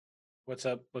What's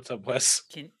up? What's up, Wes?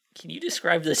 Can you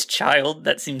describe this child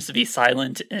that seems to be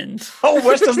silent and Oh,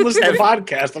 Wes doesn't listen to the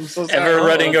podcast. I'm so sorry. ever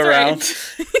running around?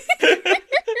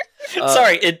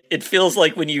 Sorry, it feels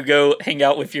like when you go hang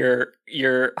out with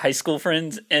your high school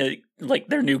friends and like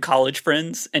their new college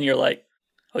friends, and you're like,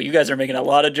 "Oh, you guys are making a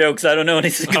lot of jokes. I don't know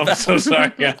anything about." I'm so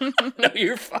sorry. Yeah. No,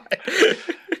 you're fine.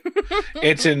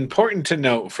 It's important to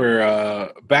note for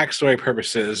backstory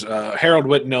purposes. Harold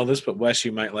wouldn't know this, but Wes,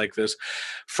 you might like this.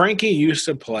 Frankie used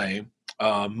to play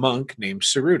a monk named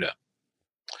Saruda.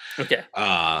 Okay.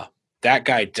 That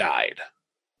guy died.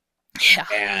 Yeah.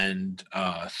 And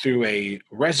through a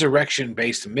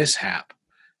resurrection-based mishap,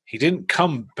 he didn't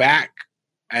come back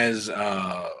as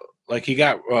like he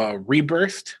got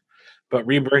rebirthed, but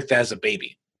rebirthed as a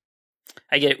baby.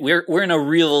 I get it. We're in a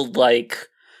real like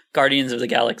Guardians of the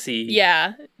Galaxy.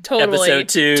 Yeah, totally. Episode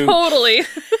 2. Totally.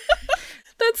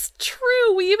 That's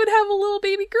true. We even have a little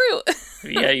baby Groot.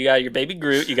 Yeah, you got your baby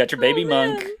Groot. You got your baby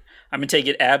monk. Man. I'm gonna take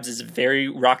it. Abs is very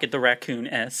Rocket the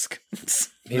Raccoon-esque.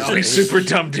 He's super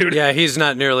dumb, dude. Yeah, he's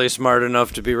not nearly smart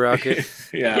enough to be Rocket.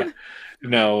 Yeah.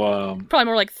 No. Probably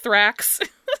more like Thrax.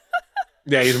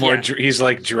 Yeah, he's more. Yeah. He's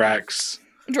like Drax.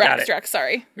 Drax,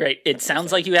 sorry. Great. It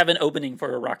sounds like you have an opening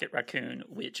for a Rocket Raccoon,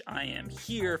 which I am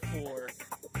here for.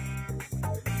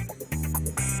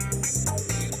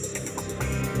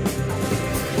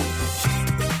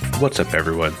 What's up,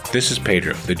 everyone? This is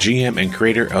Pedro, the GM and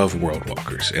creator of World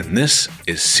Walkers, and this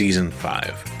is Season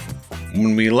 5.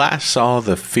 When we last saw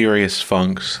the Furious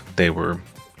Funks, they were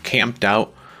camped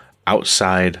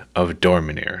outside of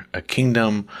Dorminir, a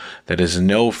kingdom that is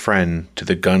no friend to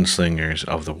the gunslingers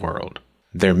of the world.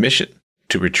 Their mission,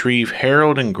 to retrieve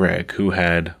Harold and Greg, who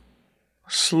had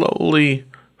slowly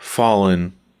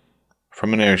fallen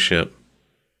from an airship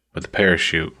with a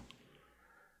parachute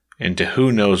into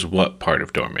who knows what part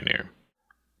of Dorminir.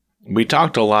 We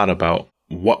talked a lot about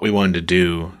what we wanted to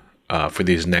do for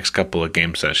these next couple of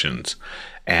game sessions,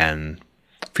 and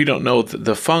if you don't know,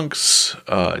 the Funks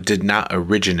did not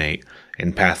originate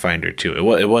in Pathfinder 2.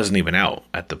 It wasn't even out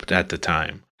at the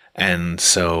time, and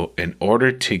so in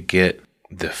order to get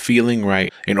the feeling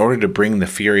right, in order to bring the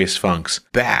Furious Funks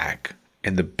back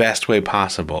in the best way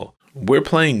possible, we're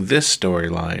playing this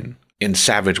storyline in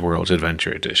Savage Worlds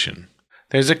Adventure Edition.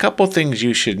 There's a couple things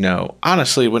you should know.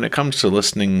 Honestly, when it comes to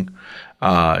listening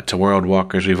to World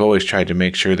Walkers, we've always tried to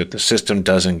make sure that the system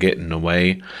doesn't get in the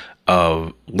way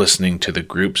of listening to the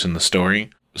groups and the story.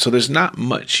 So there's not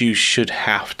much you should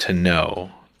have to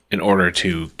know in order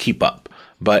to keep up.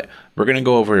 But we're going to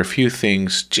go over a few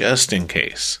things just in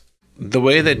case. The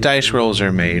way that dice rolls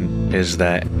are made is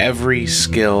that every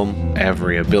skill,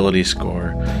 every ability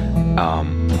score,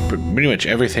 pretty much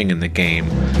everything in the game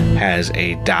has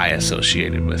a die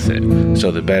associated with it. So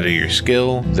the better your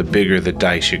skill, the bigger the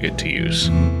dice you get to use.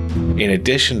 In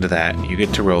addition to that, you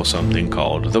get to roll something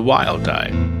called the wild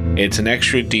die. It's an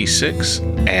extra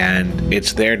d6, and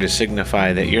it's there to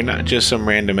signify that you're not just some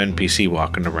random NPC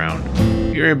walking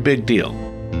around. You're a big deal.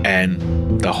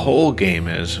 And the whole game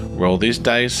is roll these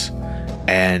dice,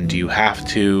 and you have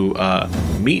to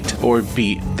meet or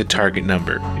beat the target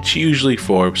number. It's usually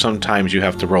 4. Sometimes you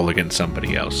have to roll against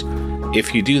somebody else.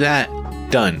 If you do that,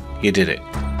 done. You did it.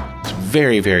 It's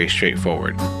very, very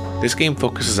straightforward. This game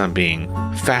focuses on being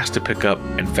fast to pick up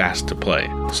and fast to play.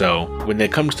 So when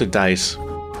it comes to dice,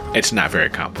 it's not very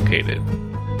complicated.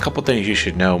 A couple things you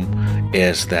should know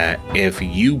is that if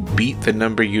you beat the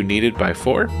number you needed by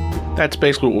 4, that's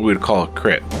basically what we would call a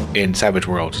crit. In Savage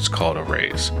Worlds, it's called a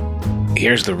raise.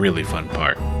 Here's the really fun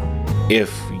part.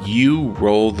 If you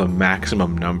roll the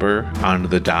maximum number on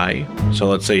the die, so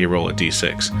let's say you roll a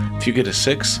d6. If you get a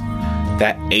 6,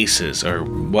 that aces, or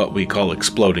what we call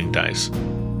exploding dice.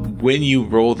 When you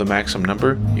roll the maximum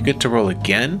number, you get to roll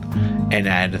again and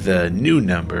add the new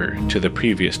number to the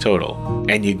previous total,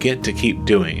 and you get to keep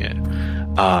doing it.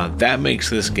 That makes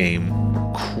this game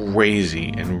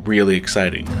crazy and really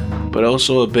exciting, but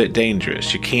also a bit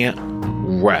dangerous. You can't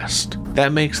rest.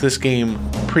 That makes this game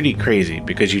pretty crazy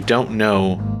because you don't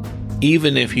know,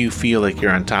 even if you feel like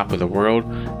you're on top of the world,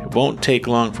 it won't take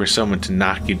long for someone to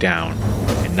knock you down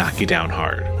and knock you down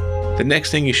hard. The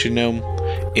next thing you should know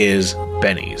is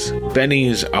bennies.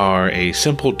 Bennies are a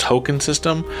simple token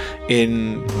system.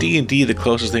 In D&D, the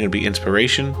closest thing would be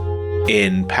inspiration.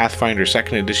 In Pathfinder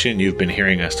 2nd Edition, you've been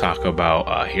hearing us talk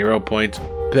about hero points.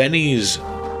 Bennies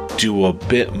do a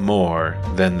bit more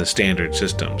than the standard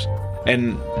systems.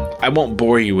 And I won't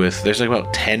bore you with, there's like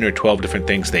about 10 or 12 different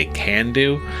things they can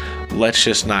do. Let's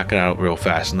just knock it out real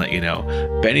fast and let you know.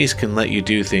 Bennies can let you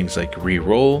do things like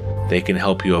re-roll. They can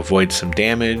help you avoid some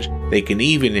damage. They can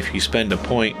even, if you spend a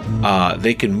point,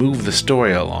 they can move the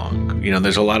story along. You know,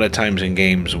 there's a lot of times in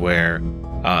games where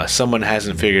someone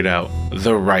hasn't figured out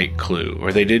the right clue,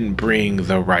 or they didn't bring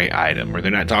the right item, or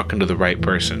they're not talking to the right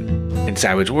person. In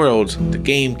Savage Worlds, the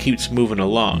game keeps moving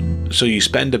along. So you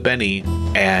spend a Benny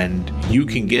and you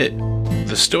can get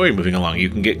the story moving along. You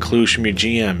can get clues from your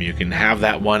GM. You can have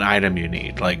that one item you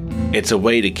need. Like, it's a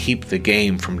way to keep the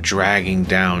game from dragging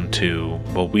down to,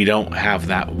 well, we don't have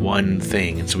that one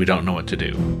thing, and so we don't know what to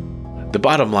do. The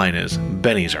bottom line is,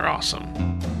 Bennies are awesome.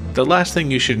 The last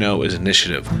thing you should know is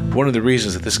initiative. One of the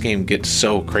reasons that this game gets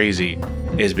so crazy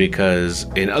is because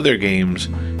in other games,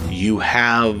 you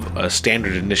have a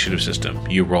standard initiative system.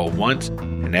 You roll once,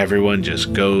 and everyone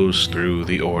just goes through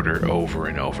the order over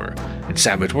and over. In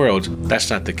Savage Worlds, that's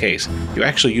not the case. You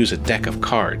actually use a deck of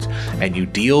cards, and you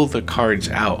deal the cards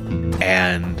out,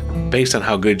 and based on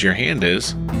how good your hand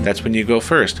is, that's when you go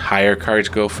first. Higher cards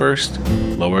go first,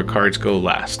 lower cards go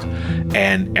last.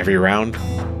 And every round,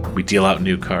 we deal out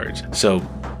new cards. So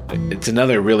it's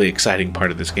another really exciting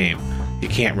part of this game. You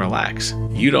can't relax.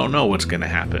 You don't know what's going to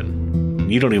happen.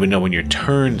 You don't even know when your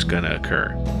turn's going to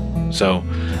occur. So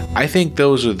I think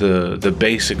those are the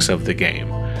basics of the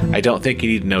game. I don't think you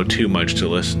need to know too much to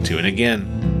listen to. And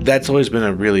again, that's always been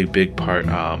a really big part,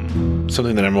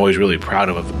 something that I'm always really proud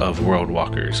of World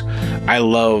Walkers. I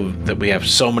love that we have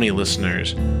so many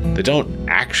listeners that don't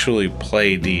actually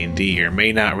play D&D or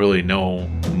may not really know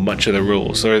much of the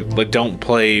rules, or like don't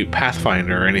play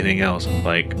Pathfinder or anything else.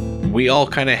 Like, we all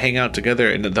kind of hang out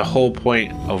together, and the whole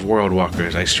point of World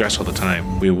Walkers, I stress all the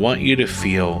time, we want you to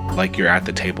feel like you're at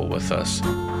the table with us.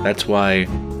 That's why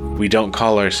we don't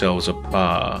call ourselves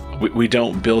we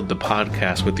don't build the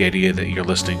podcast with the idea that you're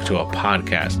listening to a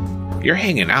podcast. You're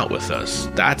hanging out with us.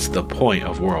 That's the point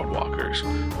of World Walkers.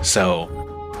 So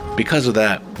because of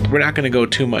that, we're not going to go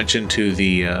too much into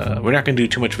we're not going to do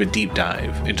too much of a deep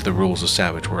dive into the rules of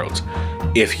Savage Worlds.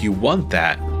 If you want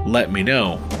that, let me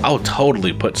know. I'll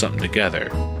totally put something together.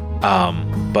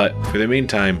 But for the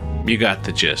meantime, you got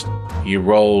the gist. You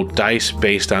roll dice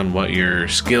based on what your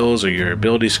skills or your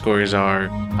ability scores are.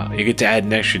 You get to add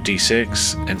an extra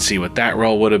d6 and see what that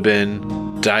roll would have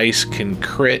been. Dice can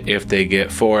crit if they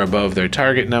get 4 above their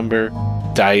target number.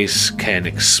 Dice can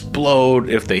explode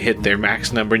if they hit their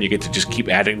max number, and you get to just keep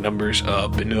adding numbers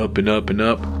up and up and up and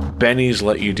up. Bennies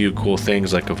let you do cool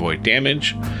things like avoid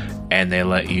damage, and they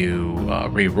let you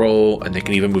re-roll, and they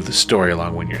can even move the story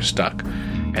along when you're stuck.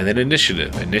 And then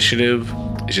initiative. Initiative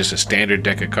is just a standard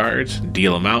deck of cards.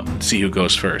 Deal them out and see who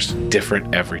goes first.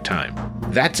 Different every time.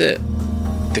 That's it.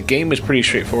 The game is pretty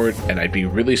straightforward, and I'd be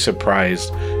really surprised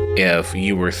if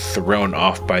you were thrown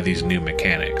off by these new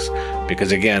mechanics.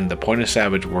 Because again, the point of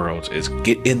Savage Worlds is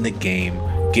get in the game,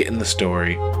 get in the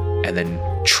story, and then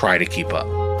try to keep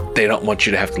up. They don't want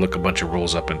you to have to look a bunch of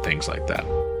rules up and things like that.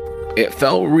 It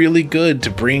felt really good to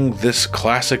bring this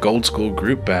classic old school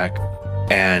group back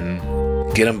and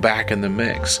get them back in the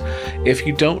mix. If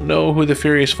you don't know who the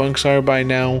Furious Funks are by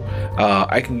now,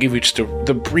 I can give you just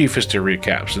the briefest of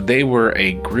recaps. They were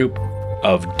a group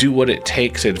of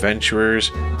do-what-it-takes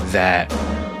adventurers that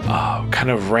kind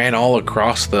of ran all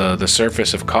across the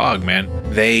surface of COG, man.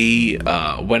 They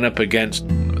went up against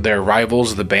their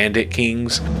rivals, the Bandit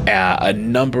Kings, a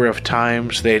number of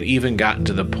times. They had even gotten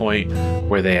to the point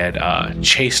where they had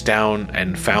chased down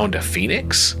and found a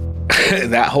phoenix.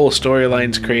 That whole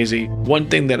storyline's crazy. One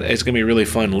thing that is going to be really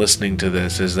fun listening to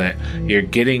this is that you're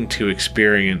getting to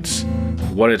experience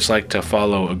what it's like to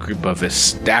follow a group of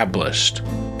established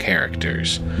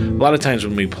characters. A lot of times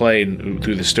when we play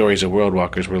through the stories of World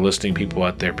Walkers, we're listing people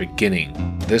at their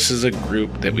beginning. This is a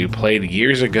group that we played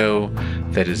years ago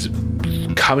that is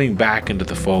coming back into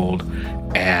the fold,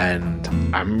 and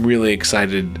I'm really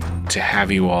excited to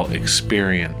have you all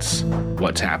experience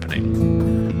what's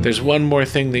happening. There's one more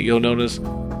thing that you'll notice.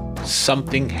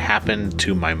 Something happened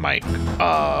to my mic.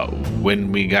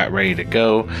 When we got ready to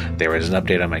go, there was an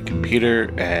update on my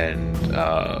computer, and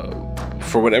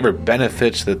for whatever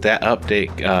benefits that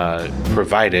update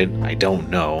provided, I don't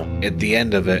know. At the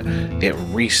end of it, it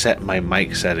reset my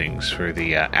mic settings for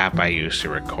the app I use to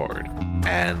record.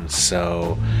 And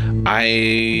so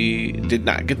I did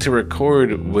not get to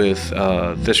record with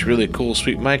this really cool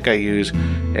sweet mic I use.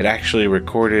 It actually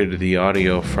recorded the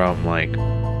audio from like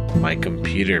my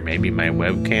computer, maybe my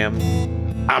webcam.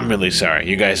 I'm really sorry.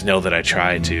 You guys know that I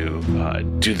try to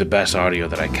do the best audio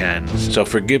that I can. So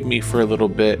forgive me for a little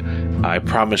bit. I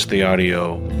promise the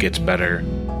audio gets better.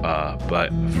 But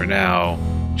for now,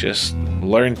 just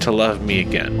learn to love me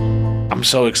again. I'm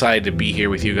so excited to be here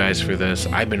with you guys for this.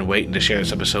 I've been waiting to share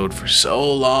this episode for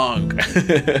so long.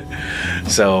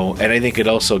 And I think it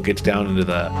also gets down into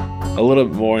a little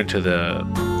bit more into the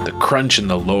crunch and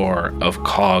the lore of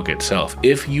COG itself.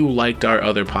 If you liked our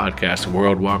other podcast,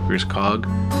 World Walkers COG,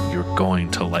 you're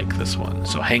going to like this one.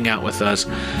 So hang out with us.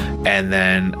 And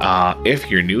then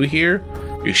if you're new here,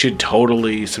 you should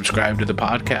totally subscribe to the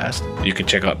podcast. You can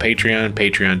check out Patreon,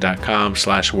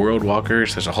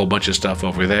 patreon.com/worldwalkers. There's a whole bunch of stuff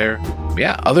over there.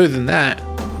 Yeah, other than that,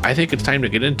 I think it's time to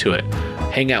get into it.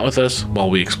 Hang out with us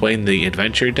while we explain the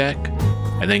adventure deck,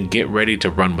 and then get ready to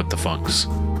run with the funks.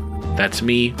 That's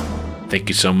me. Thank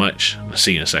you so much. I'll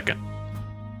see you in a second.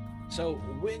 So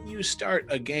when you start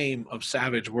a game of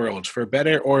Savage Worlds, for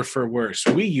better or for worse,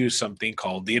 we use something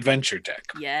called the adventure deck.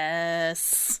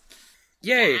 Yes.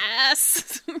 Yay!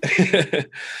 Yes.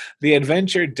 The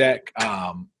adventure deck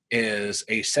is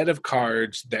a set of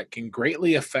cards that can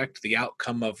greatly affect the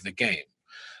outcome of the game.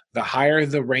 The higher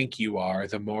the rank you are,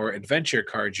 the more adventure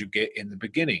cards you get in the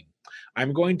beginning.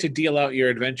 I'm going to deal out your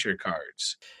adventure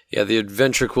cards. Yeah, the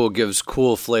adventure cool gives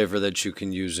cool flavor that you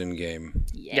can use in game.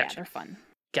 Yeah, Gotcha. they're fun.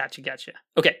 Gotcha.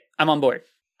 Okay, I'm on board.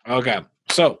 Okay,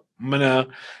 so I'm going to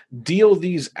deal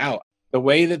these out. The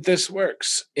way that this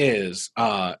works is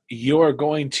you're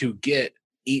going to get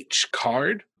each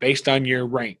card based on your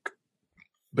rank,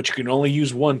 but you can only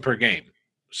use one per game.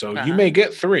 So you may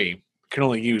get 3, can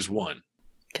only use 1.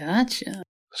 Gotcha.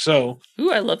 So,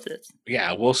 Ooh, I love this.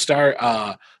 yeah, we'll start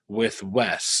with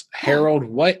Wes. Harold,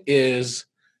 what is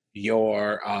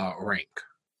your rank?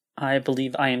 I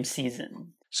believe I am seasoned.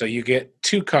 So you get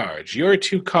 2 cards. Your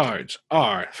 2 cards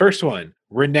are, first one,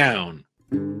 Renown.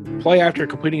 Play after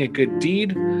completing a good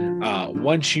deed.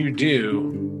 Once you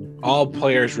do, all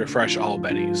players refresh all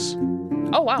bennies.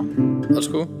 Oh, wow. That's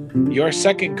cool. Your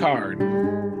second card,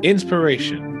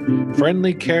 Inspiration.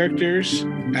 Friendly characters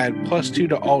add +2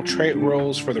 to all trait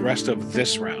rolls for the rest of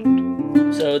this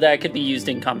round. So that could be used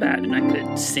in combat, and I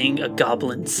could sing a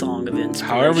goblin song of inspiration.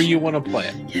 However you want to play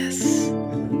it. Yes.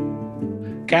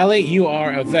 Callie, you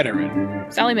are a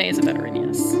veteran. Sally Mae is a veteran,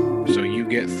 yes. So you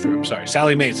get through. I'm sorry,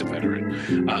 Sally Mae's a veteran.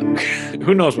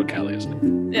 Who knows what Callie is?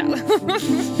 Yeah.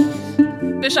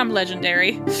 Fish, I'm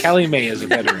legendary. Callie Mae is a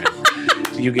veteran.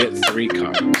 You get 3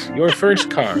 cards. Your first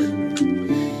card,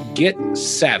 Get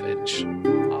Savage.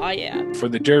 Oh, yeah. For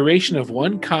the duration of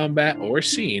one combat or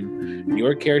scene,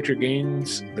 your character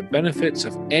gains the benefits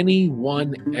of any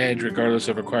one edge regardless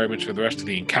of requirements for the rest of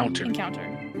the encounter.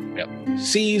 Yep.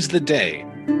 Seize the day.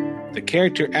 The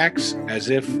character acts as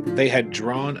if they had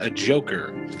drawn a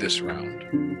joker this round.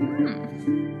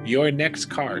 Your next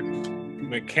card,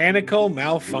 Mechanical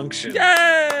Malfunction.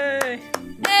 Yay!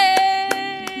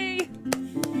 Hey!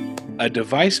 A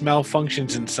device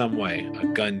malfunctions in some way. A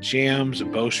gun jams, a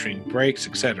bowstring breaks,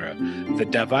 etc. The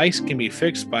device can be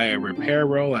fixed by a repair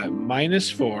roll at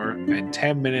 -4 and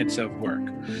 10 minutes of work.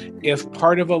 If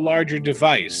part of a larger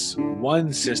device,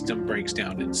 one system breaks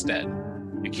down instead.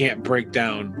 You can't break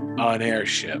down an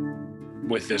airship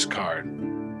with this card.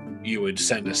 You would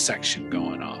send a section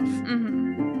going off.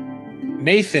 Mm-hmm.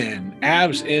 Nathan,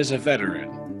 Abs is a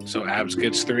veteran, so Abs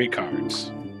gets 3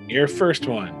 cards. Your first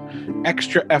one,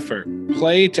 Extra Effort.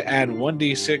 Play to add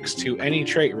 1d6 to any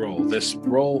trait roll. This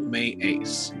roll may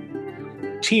ace.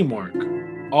 Teamwork.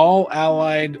 All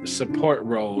allied support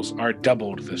rolls are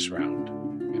doubled this round.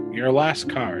 Your last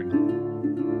card,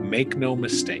 Make No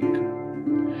Mistake.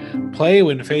 Play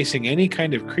when facing any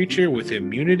kind of creature with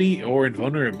immunity or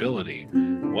invulnerability.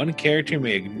 One character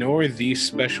may ignore these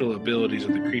special abilities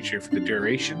of the creature for the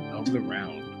duration of the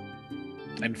round.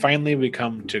 And finally, we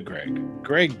come to Greg.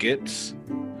 Greg gets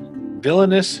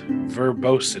Villainous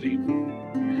Verbosity.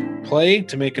 Play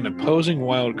to make an opposing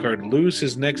wildcard lose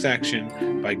his next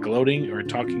action by gloating or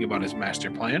talking about his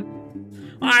master plan.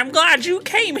 I'm glad you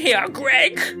came here,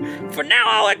 Greg. For now,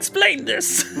 I'll explain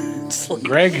this. Like,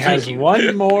 Greg has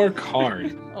one more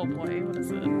card. Oh boy, what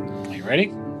is it? Are you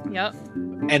ready? Yep.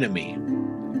 Enemy.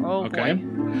 Oh Okay. boy.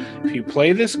 If you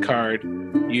play this card,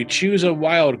 you choose a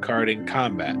wild card in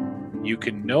combat. You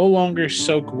can no longer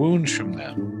soak wounds from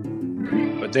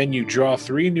them. But then you draw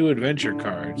 3 new adventure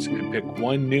cards and pick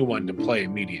 1 new one to play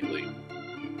immediately.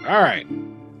 Alright,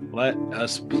 let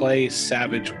us play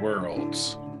Savage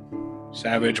Worlds.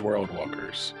 Savage World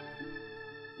Walkers.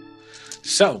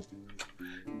 So,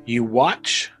 you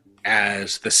watch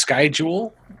as the Sky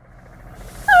Jewel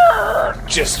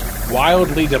just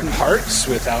wildly departs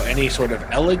without any sort of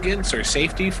elegance or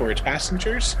safety for its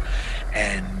passengers,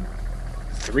 and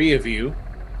 3 of you,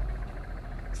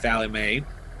 Sally Mae,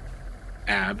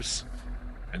 Abs,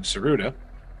 and Saruta,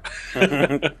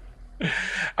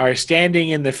 are standing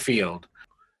in the field,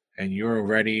 and you're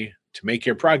ready to make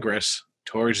your progress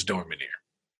towards Dorminir.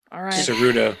 All right.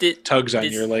 Saruta tugs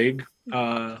on your leg,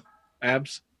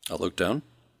 Abs. I'll look down.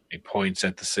 He points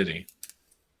at the city.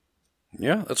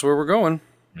 Yeah, that's where we're going.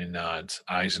 He nods,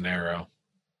 eyes an arrow,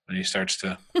 and he starts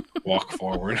to walk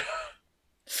forward.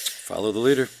 Follow the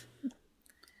leader.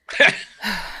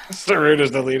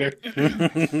 Saruta's the leader.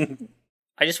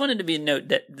 I just wanted to be a note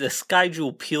that the sky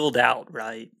jewel peeled out,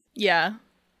 right? Yeah.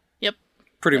 Yep.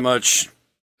 Pretty much.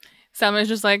 Salmon's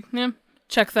just like, yeah,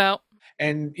 checks out.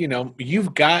 And,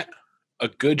 you've got a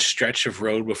good stretch of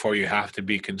road before you have to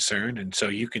be concerned. And so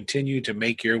you continue to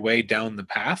make your way down the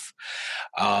path.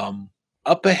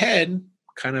 Up ahead,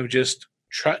 kind of just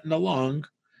trotting along,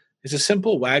 is a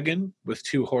simple wagon with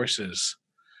 2 horses.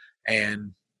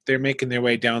 And they're making their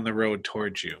way down the road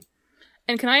towards you.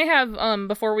 And can I have,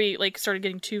 before we, started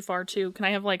getting too far, too, can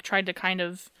I have, tried to kind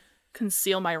of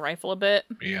conceal my rifle a bit?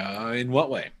 Yeah, in what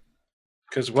way?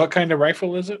 Because what kind of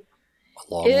rifle is it?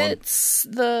 A long one. It's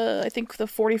I think the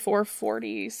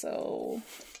 4440, so...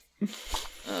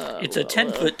 It's a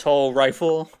 10-foot tall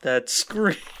rifle that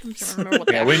screams. I can't remember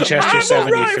what Yeah, that Winchester was.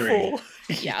 73.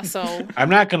 Yeah, so... I'm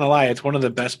not going to lie. It's one of the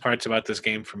best parts about this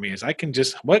game for me is I can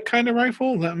just... What kind of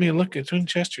rifle? Let me look at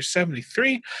Winchester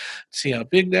 73. See how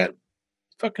big that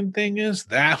fucking thing is.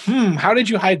 How did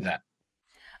you hide that?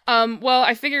 Well,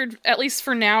 I figured, at least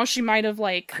for now, she might have,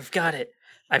 I've got it.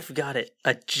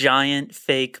 A giant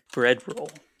fake bread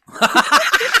roll.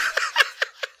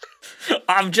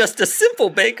 I'm just a simple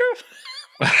baker.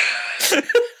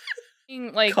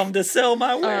 Come to sell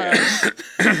my wares.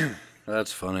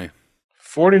 That's funny.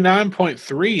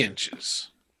 49.3 inches.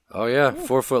 Oh, yeah.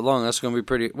 4 foot long. That's going to be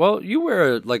pretty... Well, you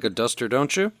wear a duster,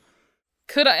 don't you?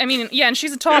 Could I mean, yeah, and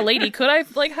she's a tall lady. Could I,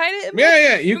 hide it?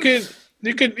 Yeah. You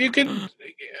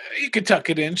could tuck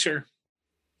it in, sure.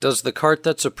 Does the cart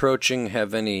that's approaching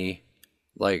have any,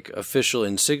 official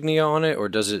insignia on it, or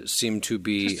does it seem to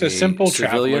be just a simple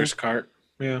civilian traveler's cart?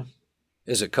 Yeah.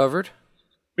 Is it covered?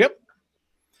 Yep.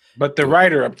 But the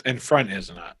rider up in front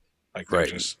is not. Right.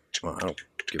 Just... Well, I don't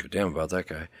give a damn about that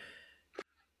guy.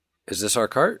 Is this our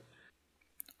cart?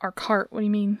 Our cart? What do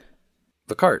you mean?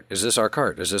 The cart. Is this our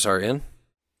cart? Is this our inn?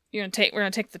 We're gonna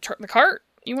take the cart?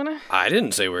 You wanna? I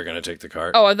didn't say we were gonna take the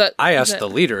cart. Oh, I asked the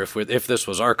leader if this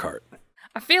was our cart.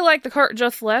 I feel like the cart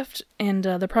just left, and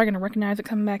they're probably gonna recognize it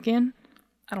coming back in.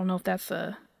 I don't know if that's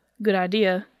a good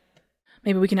idea.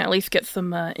 Maybe we can at least get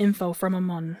some info from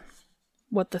them on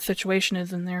what the situation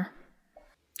is in there.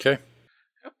 Okay.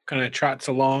 Yep. Kind of trots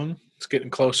along. It's getting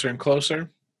closer and closer.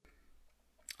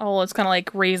 Oh, it's kind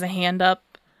of raise a hand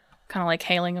up, kind of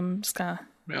hailing them. Just kind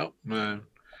of. Yep.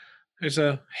 There's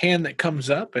a hand that comes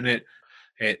up, and it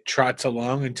trots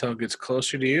along until it gets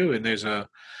closer to you, and there's a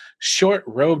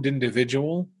short-robed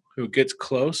individual who gets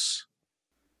close,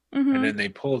 and then they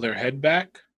pull their head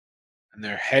back, and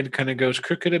their head kind of goes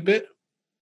crooked a bit,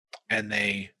 and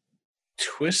they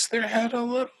twist their head a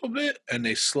little bit, and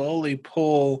they slowly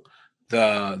pull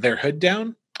their hood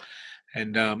down,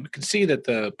 and you can see that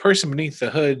the person beneath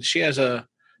the hood, she has a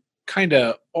kind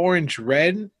of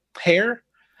orange-red hair,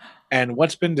 and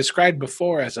what's been described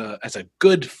before as a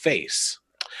good face.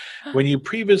 When you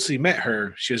previously met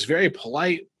her, she was very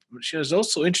polite, but she was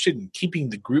also interested in keeping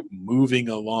the group moving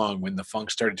along when the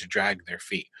Funk started to drag their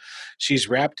feet. She's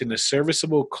wrapped in a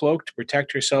serviceable cloak to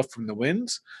protect herself from the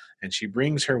winds, and she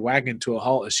brings her wagon to a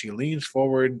halt as she leans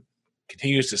forward,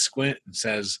 continues to squint, and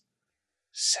says,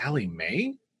 "Sally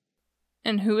May?"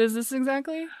 And who is this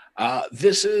exactly?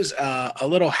 This is a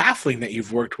little halfling that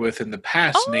you've worked with in the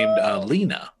past named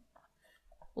Lena.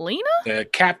 Lena? The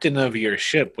captain of your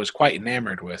ship was quite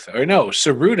enamored with her. Or no,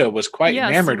 Saruta was quite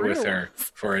enamored with her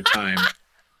for a time.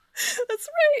 That's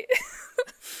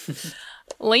right.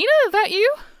 Lena, is that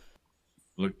you?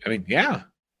 Look, yeah.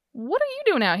 What are you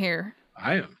doing out here?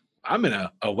 I'm in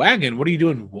a wagon. What are you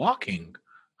doing walking?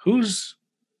 Who's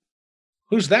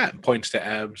that? Points to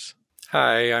Abs.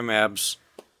 Hi, I'm Abs.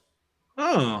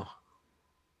 Oh.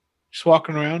 Just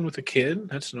walking around with a kid.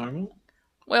 That's normal.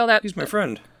 Well, he's my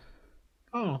friend.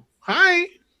 Oh, hi.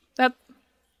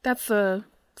 That's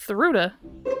Saruta.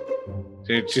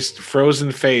 It's just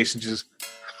frozen face and just,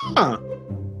 huh.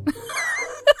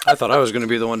 I thought I was going to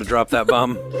be the one to drop that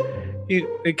bomb.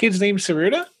 The kid's name's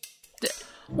Saruta?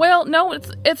 Well, no,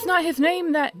 it's not his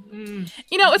name. That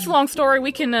it's a long story.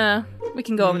 We can go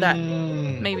over that.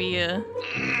 Maybe.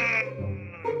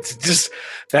 It's just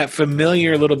that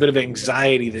familiar little bit of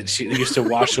anxiety that she used to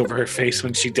wash over her face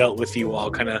when she dealt with you all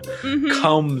kind of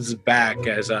comes back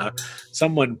as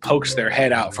someone pokes their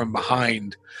head out from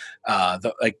behind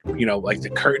like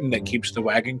the curtain that keeps the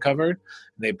wagon covered.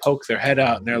 And they poke their head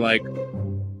out and they're like,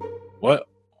 "What?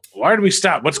 Why did we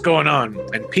stop? What's going on?"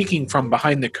 And peeking from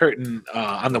behind the curtain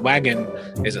on the wagon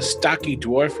is a stocky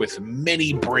dwarf with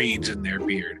many braids in their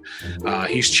beard.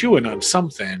 He's chewing on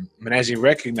something, and as he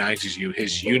recognizes you,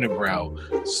 his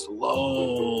unibrow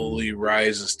slowly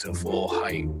rises to full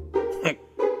height.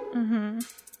 Mm-hmm.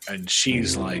 And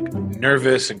she's like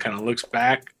nervous and kind of looks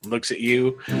back, looks at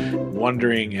you,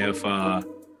 wondering if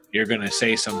you're going to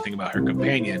say something about her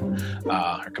companion.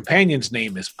 Her companion's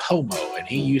name is Pomo, and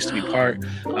he used to be part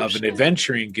of an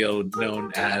adventuring guild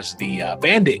known as the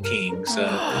Bandit Kings,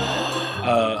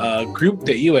 a group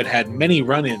that you had many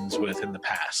run-ins with in the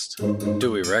past.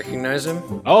 Do we recognize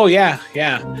him? Oh, yeah.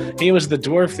 He was the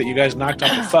dwarf that you guys knocked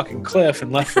off the fucking cliff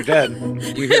and left for dead.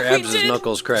 You hear Abs'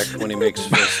 knuckles crack when he makes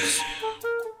fists.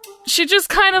 She just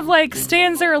kind of like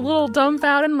stands there a little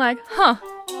dumbfounded and like, huh.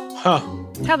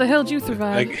 How the hell did you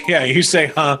survive? Like, yeah, you say,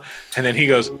 huh, and then he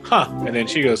goes, huh, and then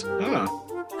she goes, huh.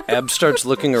 Ab starts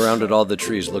looking around at all the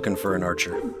trees looking for an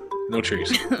archer. No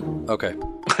trees. Okay.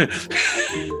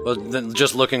 Well, then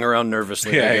just looking around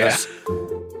nervously, I guess.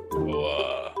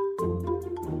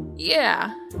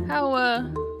 Yeah.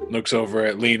 How, Looks over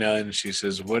at Lena and she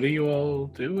says, "What are you all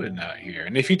doing out here?"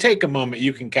 And if you take a moment,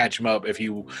 you can catch him up. I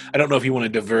don't know if you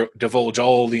want to divulge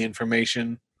all the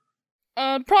information.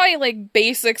 Probably like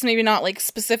basics, maybe not like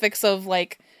specifics of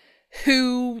like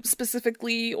who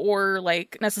specifically or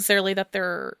like necessarily that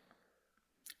they're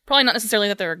probably not necessarily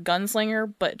that they're a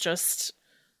gunslinger, but just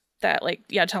that like,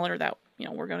 yeah, telling her that,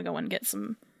 we're going to go and get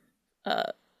some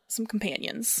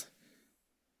companions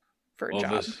for a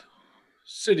job. This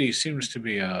city seems to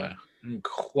be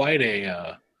quite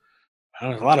a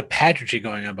lot of pageantry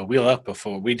going on, but we left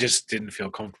before. We just didn't feel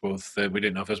comfortable with it. We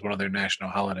didn't know if it was one of their national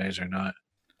holidays or not.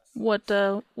 What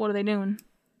are they doing?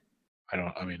 I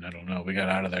don't know. We got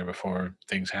out of there before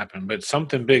things happened, but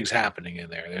something big's happening in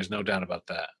there. There's no doubt about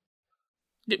that.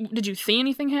 Did you see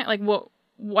anything? What?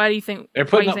 Why do you think they're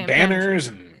putting up banners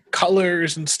and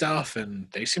colors and stuff, and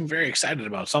they seem very excited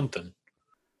about something?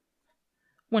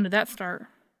 When did that start?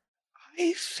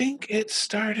 I think it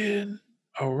started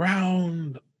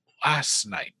around last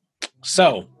night.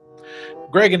 So,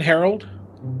 Greg and Harold,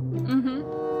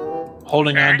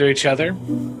 holding on to each other.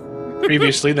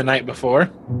 Previously, the night before,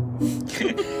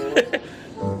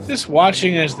 just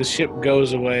watching as the ship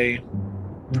goes away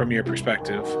from your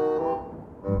perspective.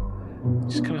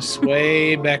 Just kind of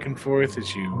sway back and forth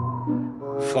as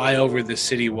you fly over the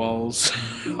city walls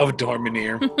of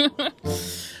Dorminir.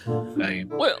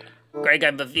 Well, Greg,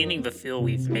 I'm beginning to feel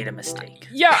we've made a mistake.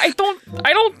 Yeah, I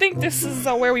don't think this is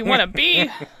where we want to be.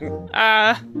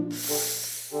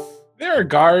 There are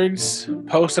guards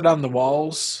posted on the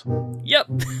walls. Yep.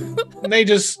 And they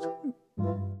just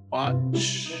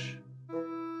watch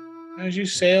as you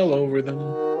sail over them.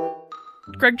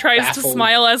 Greg tries Baffled. to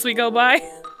smile as we go by.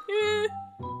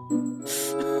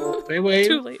 They wait.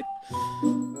 Too late.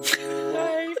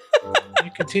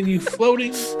 You continue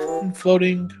floating and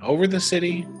floating over the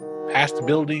city, past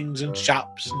buildings and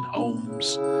shops and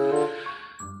homes,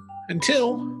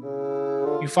 until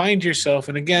you find yourself,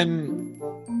 and again,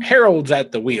 Harold's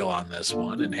at the wheel on this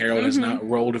one, and Harold has not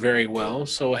rolled very well,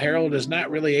 so Harold is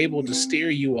not really able to steer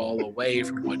you all away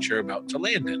from what you're about to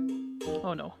land in.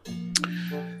 Oh no.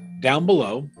 Down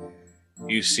below,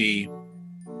 you see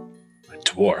a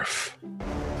dwarf.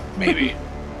 Maybe.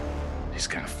 He's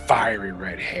got fiery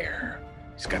red hair.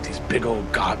 He's got these big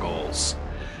old goggles.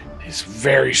 He's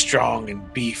very strong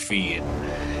and beefy,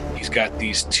 and he's got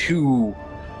these two.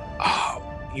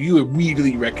 You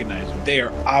immediately recognize them. They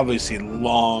are obviously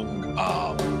long,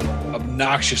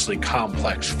 obnoxiously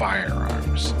complex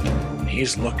firearms. And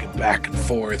he's looking back and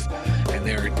forth, and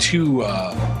there are two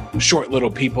short little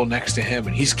people next to him,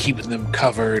 and he's keeping them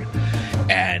covered.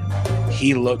 And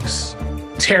he looks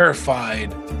terrified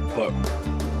but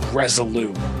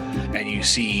resolute. And you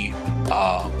see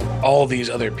all these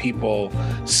other people.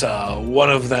 So one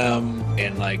of them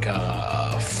in like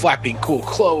a flappy cool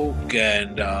cloak,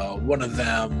 and one of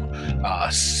them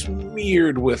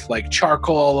smeared with like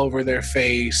charcoal all over their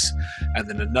face, and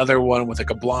then another one with like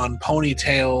a blonde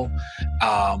ponytail.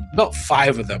 About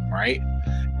 5 of them, right?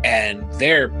 And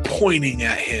they're pointing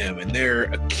at him and they're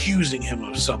accusing him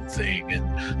of something,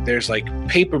 and there's like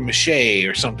paper mache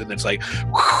or something that's like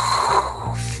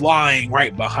flying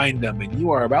right behind them, and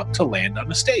you are about to land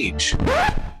on a stage.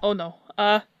 Oh no.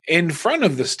 In front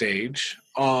of the stage,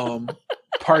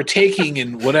 partaking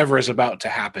in whatever is about to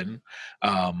happen,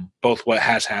 both what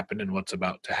has happened and what's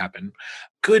about to happen,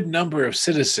 good number of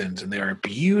citizens, and there are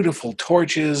beautiful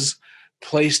torches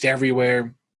placed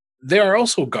everywhere. There are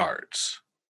also guards.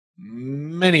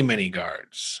 many, many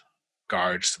guards.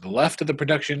 Guards to the left of the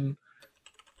production,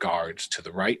 guards to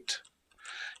the right.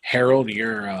 Harold,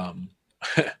 your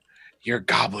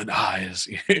goblin eyes,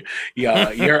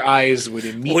 yeah, your eyes would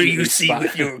immediately. What do you see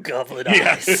with your goblin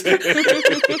eyes?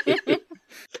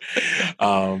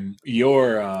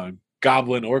 Your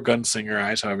goblin or gunslinger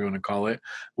eyes, however you want to call it,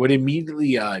 would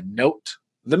immediately note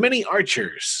the many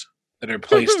archers that are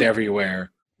placed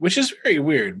everywhere, which is very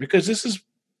weird because this is,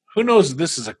 who knows if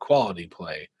this is a quality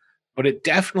play, but it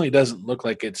definitely doesn't look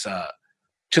like it's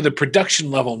to the production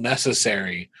level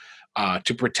necessary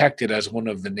to protect it as one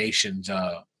of the nation's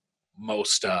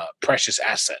most precious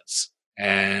assets.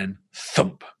 And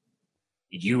thump,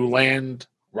 you land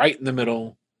right in the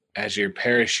middle as your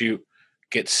parachute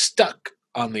gets stuck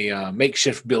on the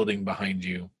makeshift building behind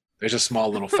you. There's a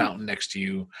small little fountain next to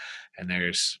you, and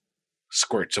there's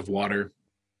squirts of water.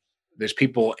 There's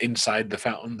people inside the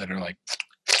fountain that are like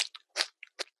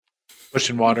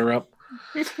pushing water up,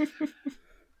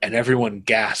 and everyone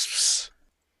gasps.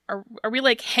 Are we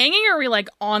like hanging or are we like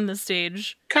on the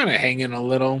stage? Kind of hanging a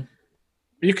little.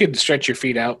 You could stretch your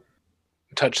feet out,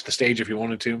 touch the stage if you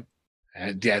wanted to.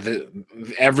 And yeah,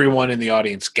 everyone in the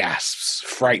audience gasps,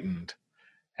 frightened,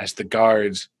 as the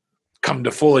guards come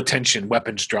to full attention,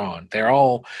 weapons drawn. They're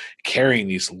all carrying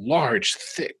these large,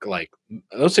 thick, like,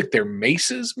 it looks like they're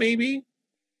maces maybe,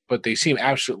 but they seem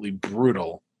absolutely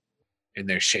brutal in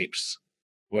their shapes.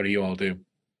 What do you all do?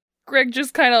 Greg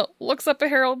just kind of looks up at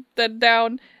Harold, then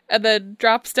down, and then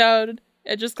drops down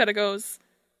and just kind of goes,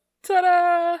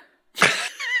 ta-da!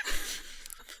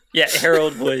 Yeah,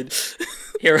 Harold would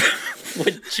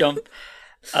jump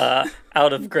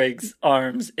out of Greg's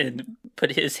arms and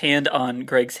put his hand on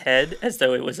Greg's head as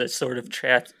though it was a sort of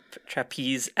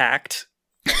trapeze act.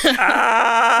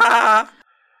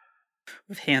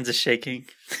 With hands shaking.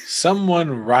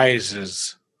 Someone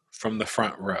rises from the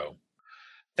front row.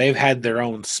 They've had their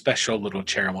own special little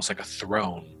chair, almost like a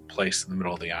throne, placed in the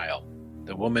middle of the aisle.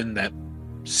 The woman that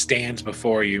stands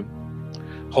before you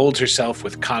holds herself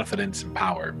with confidence and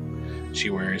power. She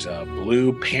wears a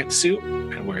blue pantsuit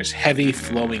and wears heavy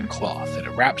flowing cloth that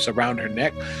wraps around her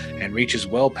neck and reaches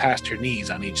well past her knees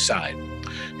on each side.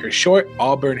 Her short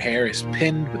auburn hair is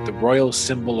pinned with the royal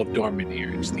symbol of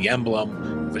Dormamir. It's the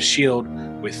emblem of a shield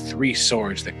with 3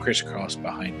 swords that crisscross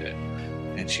behind it.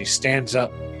 And she stands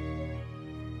up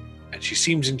and she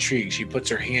seems intrigued. She puts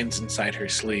her hands inside her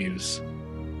sleeves.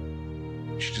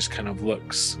 She just kind of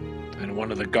looks. And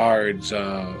one of the guards,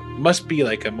 must be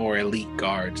like a more elite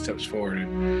guard, steps forward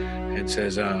and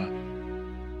says,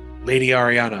 Lady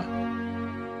Ariana,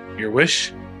 your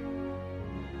wish?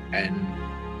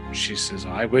 And she says,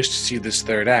 I wish to see this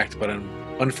third act, but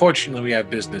unfortunately we have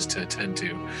business to attend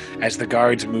to. As the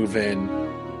guards move in,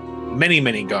 many,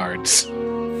 many guards,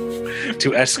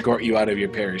 to escort you out of your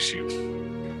parachute.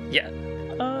 Yeah.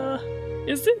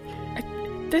 Is it?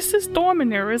 This is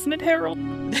Dormamir, isn't it, Harold?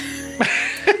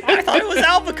 I thought it was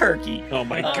Albuquerque. Oh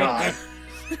my god.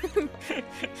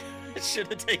 I should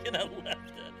have taken a left.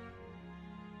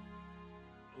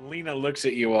 Lena looks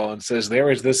at you all and says, there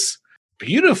was this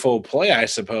beautiful play, I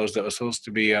suppose, that was supposed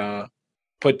to be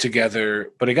put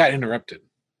together, but it got interrupted.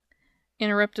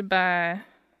 Interrupted by...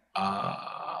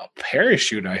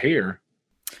 parachute, I hear.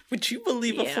 Would you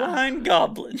believe a flying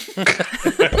goblin?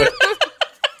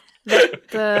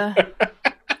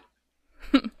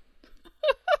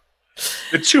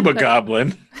 The Chupa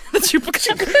Goblin. The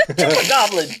Chupa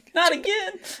Goblin. Not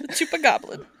again. The Chupa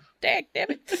Goblin. Dang, damn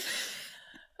it.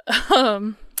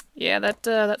 Yeah,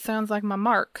 that sounds like my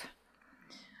mark.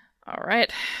 All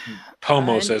right.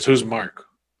 Pomo says, who's Mark?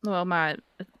 Well, my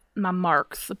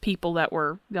marks, the people that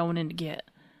we're going in to get.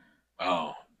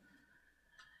 Oh.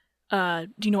 Do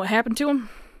you know what happened to him?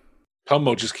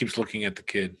 Pomo just keeps looking at the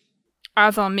kid.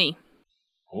 Eyes on me.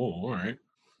 Oh, all right.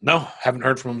 No, haven't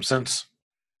heard from him since.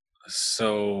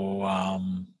 So,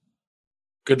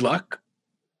 good luck,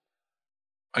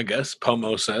 I guess.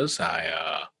 Pomo says,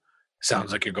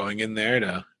 sounds like you're going in there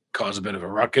to cause a bit of a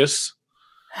ruckus,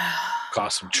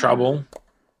 cause some trouble,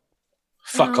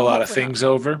 fuck a lot of things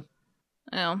over.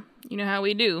 Well, you know how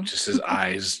we do. Just his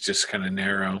eyes just kind of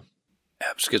narrow.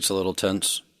 Abs gets a little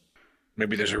tense.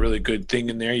 Maybe there's a really good thing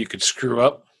in there you could screw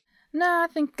up. Nah, I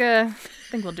think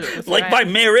we'll do it this like way. my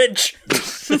marriage.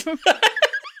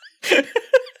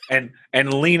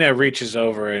 And Lena reaches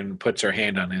over and puts her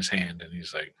hand on his hand, and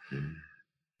he's like,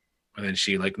 And then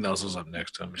she like nuzzles up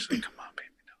next to him. She's like, come on, baby,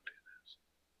 don't do this.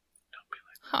 Don't be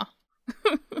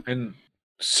like that. And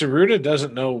Saruta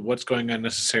doesn't know what's going on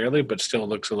necessarily, but still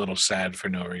looks a little sad for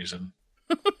no reason.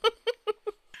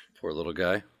 Poor little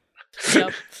guy.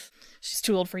 Yep. She's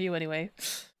too old for you anyway.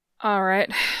 All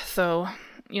right, so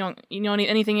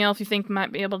anything else you think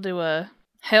might be able to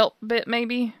help a bit,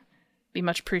 maybe? Be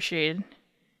much appreciated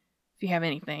if you have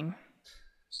anything.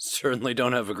 Certainly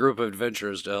don't have a group of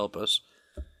adventurers to help us.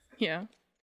 Yeah.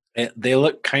 They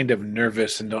look kind of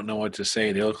nervous and don't know what to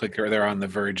say. They look like they're on the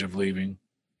verge of leaving.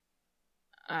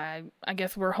 I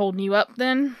guess we're holding you up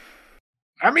then.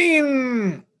 I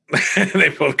mean, they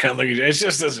both kind of look at you. It's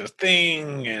just as a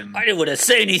thing, and I didn't want to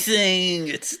say anything.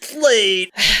 It's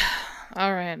late.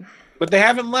 All right. but they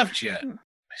haven't left yet.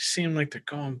 They seem like they're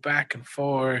going back and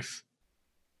forth.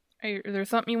 Is there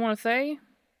something you want to say?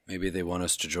 Maybe they want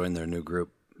us to join their new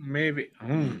group. Maybe.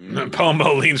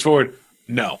 Pomo leans forward.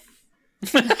 No.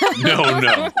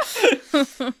 No.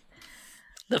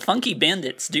 The Funky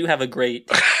Bandits do have a great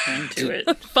ring to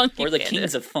it. Funky Or the Bandit.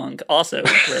 Kings of Funk, also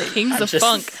great. Kings I'm of just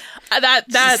Funk.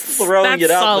 That's throwing that's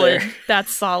it out solid. there.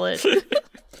 That's solid.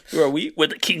 Who are we? We're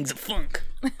the Kings of Funk.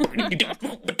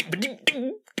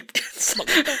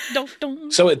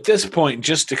 So at this point,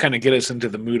 just to kind of get us into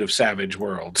the mood of Savage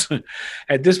Worlds,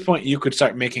 at this point you could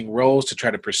start making rolls to try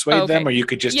to persuade them, or you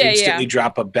could just instantly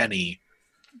drop a Benny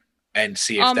and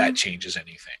see if that changes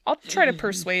anything. I'll try to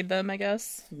persuade them, I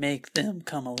guess. Make them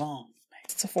come along.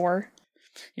 It's a 4.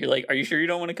 You're like, are you sure you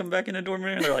don't want to come back in a dorm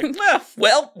room? And they're like,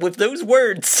 well, with those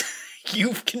words,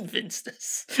 you've convinced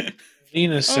us.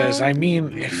 Nina says, I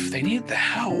mean, if they need the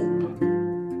help,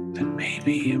 then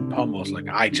maybe. And Pomo's like,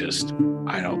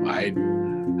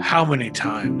 how many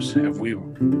times have we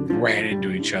ran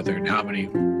into each other, and how many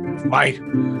of my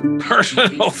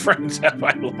personal friends have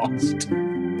I lost?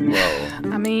 Whoa.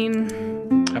 I mean,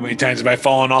 How many times have I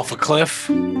fallen off a cliff?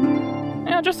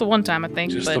 yeah, just the one time, I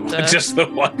think. Just but, the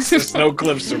once. There's no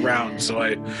cliffs around, so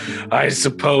I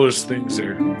suppose things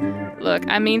are. look,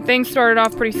 I mean, things started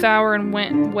off pretty sour and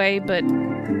went away, but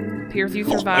appears you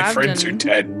All survived. my friends are and,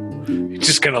 dead. He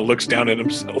just kind of looks down at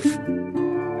himself.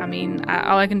 I mean,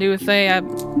 all I can do is say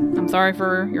I'm sorry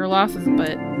for your losses, but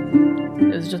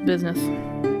it was just business.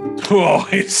 Oh,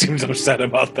 he seems upset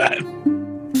about that.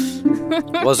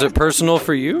 Was it personal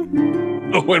for you?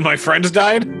 When my friends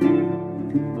died?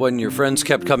 When your friends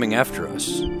kept coming after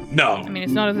us? No. I mean,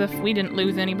 it's not as if we didn't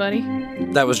lose anybody.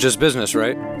 That was just business,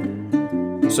 right?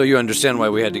 So you understand why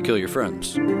we had to kill your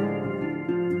friends.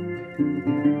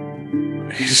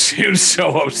 He seems so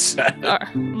upset.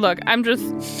 Look, I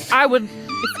would...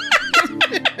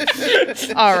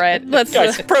 Alright, let's...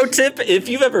 Guys, pro tip, if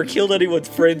you've ever killed anyone's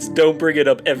friends, don't bring it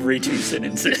up every 2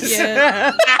 sentences.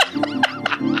 Yeah.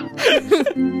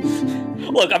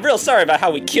 Look, I'm real sorry about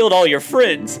how we killed all your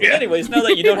friends. Yeah. Anyways, now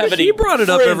that you don't have any He brought it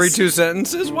up friends- every 2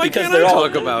 sentences. Why Because can't I they're all-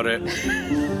 talk about it?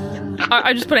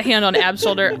 I just put a hand on Ab's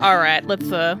shoulder. Alright, let's,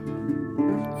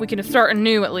 we can start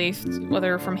anew at least,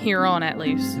 whether from here on at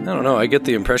least. I don't know. I get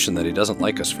the impression that he doesn't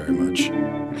like us very much.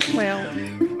 Well,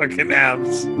 Fucking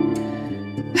abs.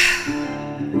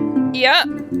 yeah,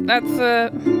 that's,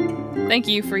 thank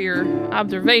you for your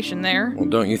observation there. Well,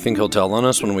 don't you think he'll tell on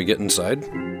us when we get inside?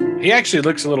 He actually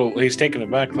looks a little. He's taken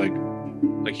aback, like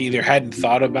he either hadn't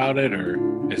thought about it or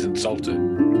is insulted.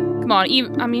 Come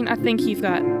on, I think he's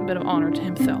got a bit of honor to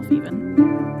himself,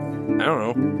 even. I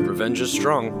don't know. Revenge is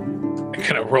strong. He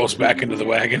kind of rolls back into the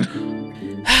wagon.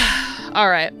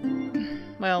 Alright.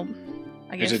 Well,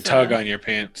 I guess... There's a tug on your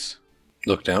pants.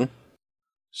 Look down.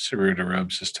 Saruta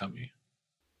rubs his tummy.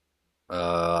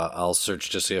 I'll search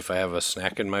to see if I have a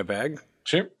snack in my bag.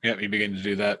 Sure. Yep, you begin to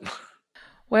do that.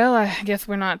 Well, I guess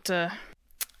we're not, I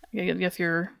guess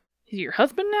is he your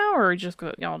husband now, or just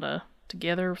got y'all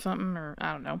together or something, or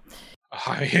I don't know.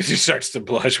 He just starts to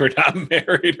blush. We're not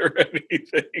married or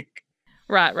anything.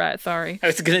 Right, sorry. I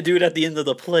was gonna do it at the end of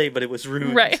the play, but it was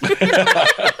ruined. Right.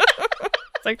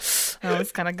 It's like, oh,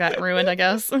 it's kind of got ruined, I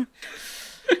guess.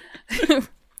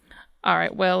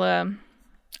 Alright, well,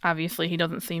 obviously he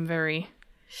doesn't seem very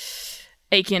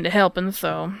aching to helping,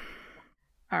 so...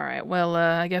 Alright, well,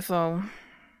 I guess I'll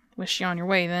wish you on your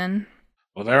way then.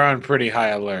 Well, they're on pretty high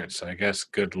alert, so I guess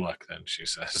good luck then, she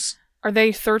says. Are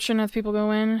they searching as people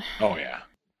go in? Oh, yeah.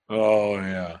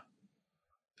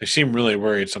 They seem really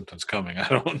worried something's coming. I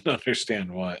don't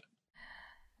understand what.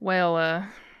 Well,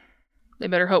 they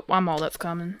better hope I'm all that's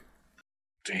coming.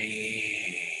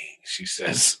 Dang, she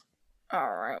says.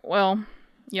 Alright, well,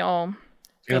 y'all...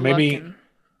 You know, good luck maybe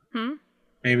and-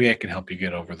 maybe I can help you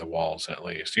get over the walls at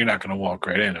least. You're not going to walk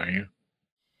right in, are you?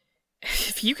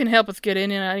 If you can help us get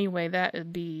in anyway, that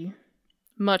would be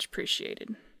much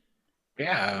appreciated.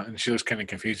 Yeah, and she looks kind of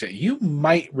confused. You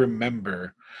might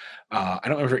remember, I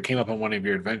don't remember if it came up on one of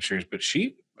your adventures, but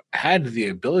she had the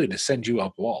ability to send you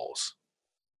up walls.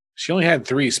 She only had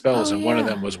 3 spells, and one of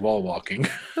them was wall walking.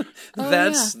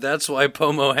 That's why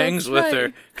Pomo hangs with her,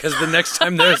 right. because the next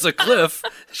time there's a cliff,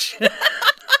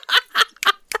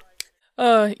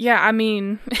 Yeah, I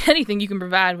mean, anything you can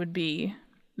provide would be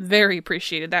very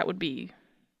appreciated. That would be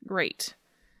great.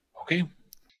 Okay.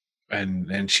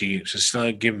 And she just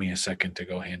give me a second to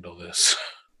go handle this.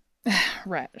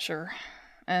 Right, sure.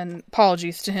 And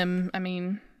apologies to him. I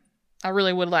mean, I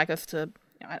really would like us to...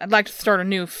 I'd like to start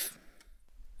anew if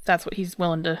that's what he's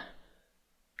willing to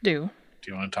do.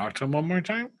 Do you want to talk to him one more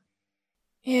time?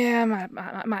 Yeah,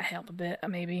 might help a bit,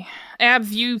 maybe.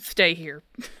 Abs, you stay here.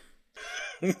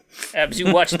 Abs,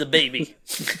 you watch the baby.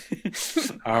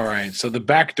 All right, so the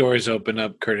back doors open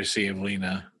up courtesy of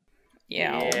Lena.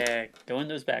 Yeah, go in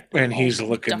those back doors. And he's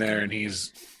looking there and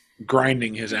he's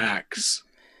grinding his axe.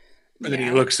 And then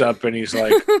he looks up and he's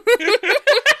like...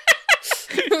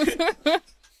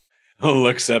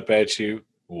 looks up at you.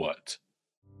 What?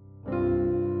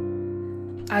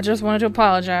 I just wanted to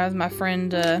apologize. My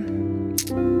friend, I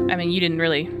mean, you didn't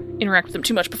really interact with him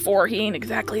too much before. He ain't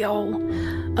exactly all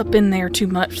up in there too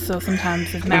much, so sometimes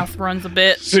his mouth runs a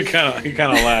bit. So he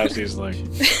kind of laughs. He's like...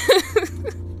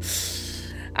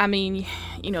 I mean,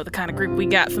 you know the kind of group we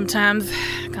got sometimes,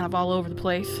 kind of all over the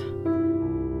place.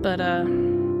 But, I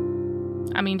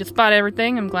mean, despite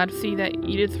everything, I'm glad to see that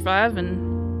you did survive,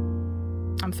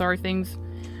 and I'm sorry things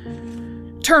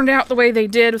turned out the way they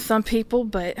did with some people,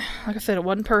 but like I said, it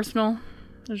wasn't personal.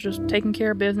 It was just taking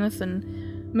care of business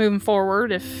and moving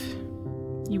forward. If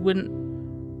you'd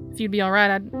be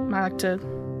alright, I'd like to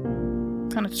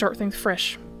kind of start things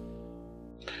fresh.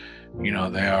 You know,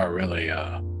 they are really,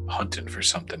 hunting for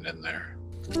something in there.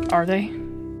 Are they?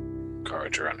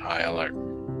 Guards are on high alert.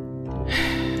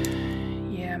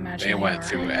 Yeah, imagine they went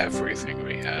through everything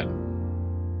we had.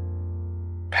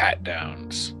 Pat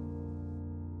downs.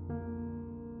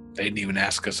 They didn't even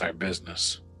ask us our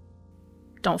business.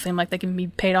 Don't seem like they can be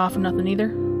paid off or nothing either.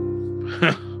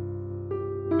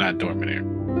 Not Dormir.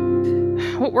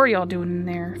 What were y'all doing in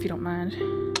there, if you don't mind?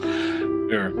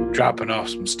 We were dropping off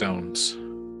some stones.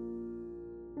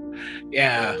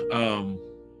 Yeah,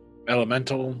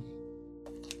 elemental.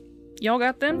 Y'all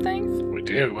got them things? We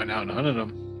did. We went out and hunted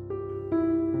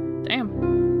them.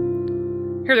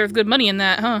 Damn. Hear there's good money in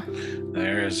that, huh?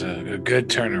 There is a good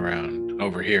turnaround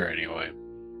over here, anyway.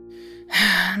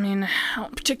 I mean, I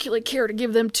don't particularly care to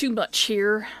give them too much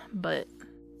here, but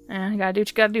you gotta do what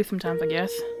you gotta do sometimes, I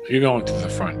guess. If you're going to the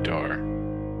front door,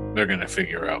 they're gonna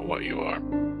figure out what you are.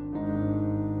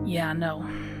 Yeah, I know.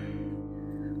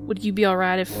 Would you be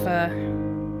alright if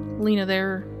Lena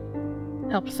there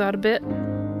helped us out a bit?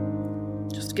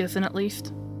 Just to get us in at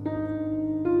least?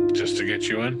 Just to get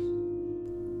you in?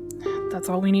 That's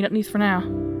all we need at least for now.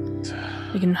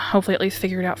 We can hopefully at least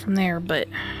figure it out from there, but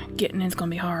getting in's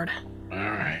gonna be hard.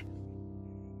 Alright.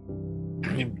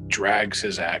 He drags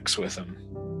his axe with him.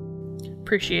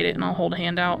 Appreciate it, and I'll hold a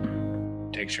hand out.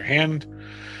 Takes your hand,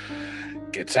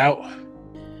 gets out.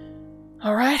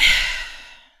 Alright.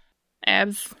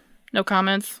 Abs, no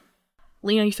comments.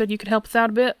 Lena, you said you could help us out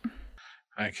a bit?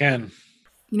 I can.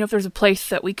 You know if there's a place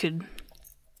that we could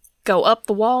go up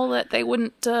the wall that they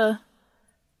wouldn't,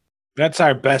 That's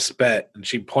our best bet. And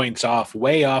she points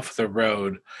way off the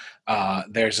road.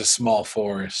 There's a small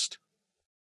forest.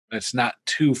 It's not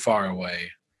too far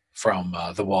away from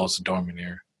the walls of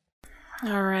Dormir.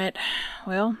 Alright.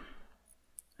 Well,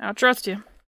 I'll trust you.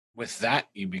 With that,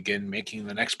 you begin making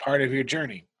the next part of your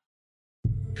journey.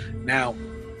 Now,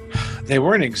 they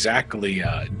weren't exactly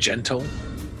gentle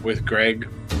with Greg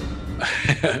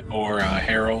or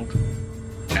Harold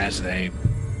as they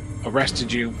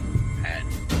arrested you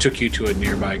and took you to a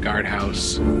nearby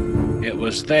guardhouse. It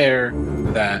was there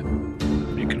that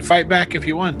you can fight back if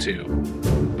you want to,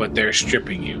 but they're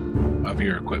stripping you of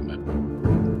your equipment.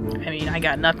 I mean, I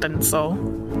got nothing, so...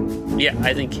 Yeah,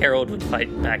 I think Harold would fight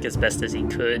back as best as he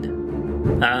could.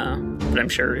 But I'm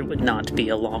sure it would not be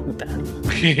a long battle.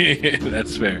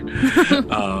 That's fair.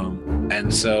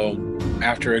 And so,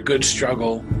 after a good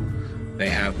struggle, they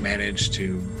have managed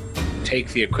to take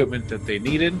the equipment that they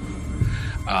needed.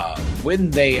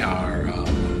 When they are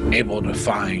able to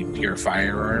find your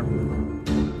firearm,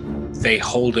 they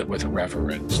hold it with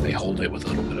reverence. They hold it with a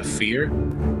little bit of fear,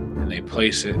 and they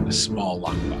place it in a small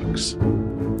lockbox.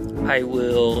 I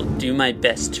will do my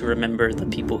best to remember the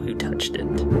people who touched it.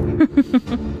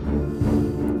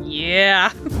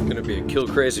 Yeah. Gonna be a kill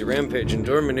crazy rampage in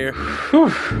Dormir.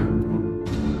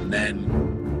 And then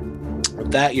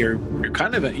with that, you're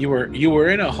kind of you were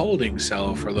in a holding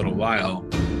cell for a little while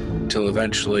until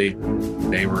eventually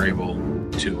they were able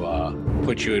to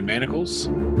put you in manacles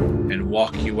and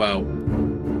walk you out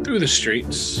through the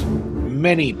streets.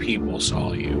 Many people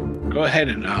saw you. Go ahead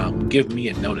and give me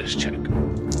a notice check.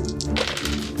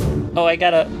 Oh, I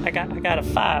got a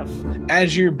 5.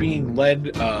 As you're being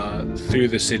led through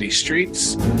the city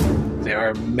streets, there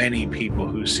are many people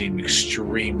who seem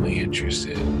extremely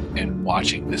interested in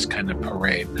watching this kind of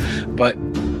parade. But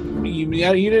you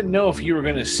didn't know if you were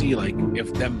going to see, like,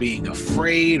 if them being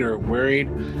afraid or worried.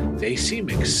 They seem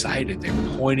excited.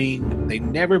 They're pointing. They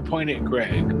never point at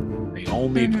Greg. They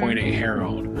only point at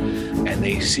Harold. And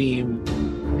they seem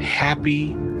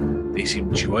happy. They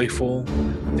seem joyful.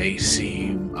 They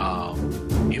seem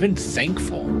even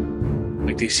thankful.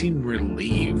 Like, they seem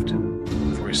relieved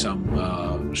for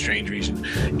some strange reason.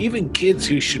 Even kids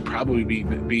who should probably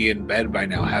be in bed by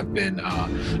now have been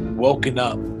woken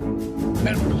up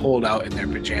and pulled out in their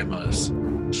pajamas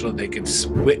so they could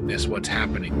witness what's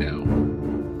happening now.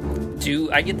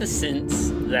 Do I get the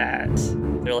sense that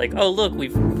they're like, oh, look, we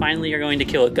finally are going to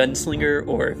kill a gunslinger,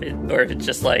 or if it's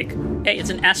just like, hey, it's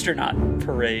an astronaut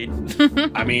parade?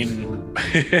 I mean...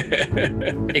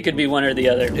 It could be one or the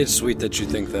other. It's sweet that you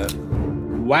think that.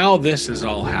 While this is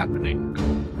all happening,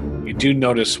 you do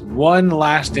notice one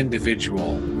last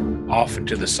individual off and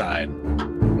to the side,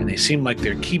 and they seem like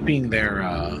they're keeping their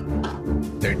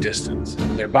distance.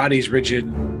 Their body's rigid,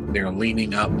 they're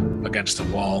leaning up against the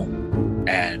wall,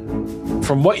 and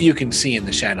from what you can see in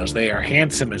the shadows, they are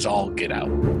handsome as all get out.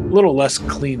 A little less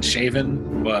clean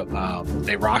shaven, but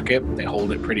they rock it, they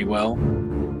hold it pretty well.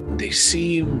 They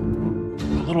seem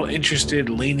a little interested,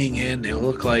 leaning in. They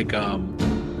look like,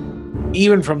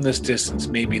 even from this distance,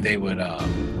 maybe they would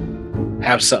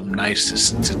have something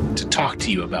nice to talk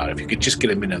to you about if you could just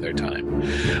get a minute of their time.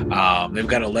 They've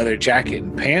got a leather jacket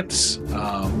and pants,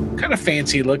 kind of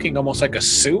fancy looking, almost like a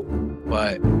suit,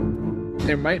 but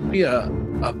there might be a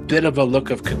bit of a look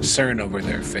of concern over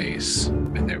their face,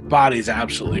 and their body's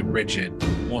absolutely rigid,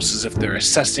 almost as if they're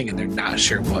assessing and they're not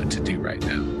sure what to do right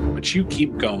now. But you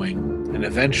keep going, and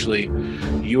eventually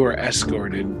you are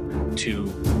escorted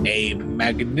to a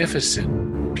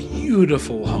magnificent,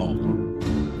 beautiful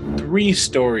home, 3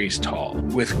 stories tall,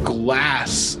 with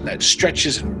glass that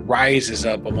stretches and rises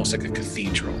up almost like a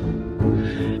cathedral.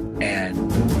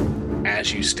 And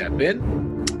as you step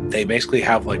in, they basically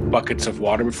have like buckets of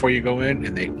water before you go in,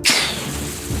 and they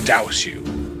douse you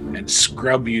and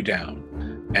scrub you down.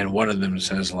 And one of them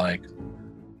says, like,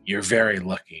 you're very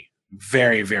lucky,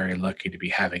 very, very lucky to be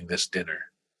having this dinner.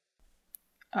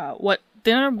 What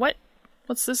dinner?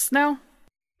 What's this now?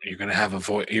 You're gonna have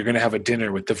a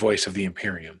dinner with the voice of the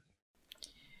Imperium.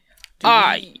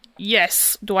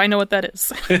 Yes. Do I know what that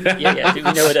is? Yeah. Do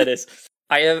we know what that is?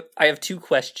 I have 2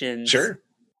 questions. Sure.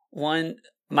 One,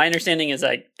 my understanding is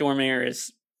like Dormir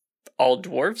is all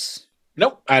dwarves.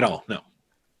 Nope, at all. No.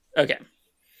 Okay.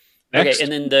 Next. Okay,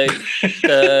 and then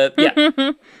the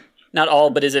yeah, not all,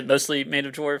 but is it mostly made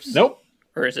of dwarves? Nope.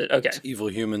 Or is it okay? It's evil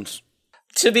humans.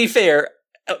 To be fair,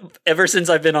 ever since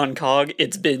I've been on COG,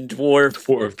 it's been dwarf.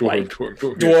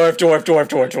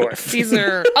 These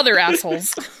are other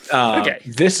assholes. Okay.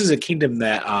 This is a kingdom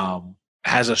that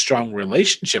has a strong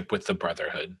relationship with the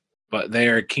Brotherhood, but they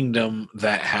are a kingdom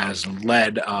that has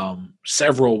led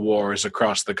several wars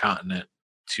across the continent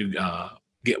to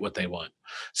get what they want.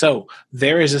 So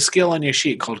there is a skill on your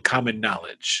sheet called Common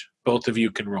Knowledge. Both of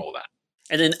you can roll that.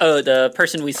 And then, the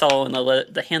person we saw in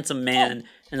the handsome man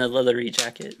in the leathery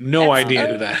jacket. No idea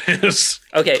who that is.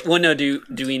 Okay, well, no, do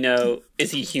we know,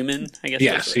 is he human? I guess.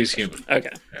 Yes, he's human.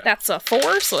 Okay. That's a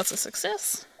 4, so that's a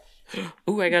success.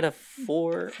 Ooh, I got a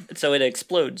 4. So it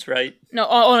explodes, right? No,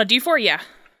 on a D4, yeah.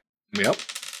 Yep.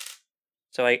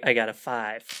 So I got a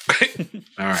 5.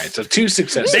 All right, so 2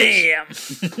 successes.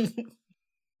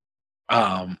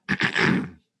 Bam!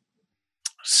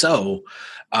 So,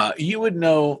 you would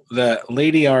know that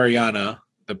Lady Ariana,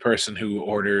 the person who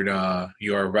ordered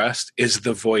your arrest, is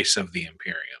the voice of the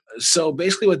Imperium. So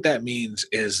basically what that means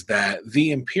is that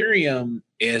the Imperium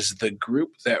is the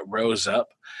group that rose up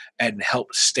and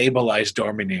helped stabilize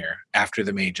Dorminir after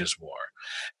the Mages' War.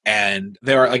 And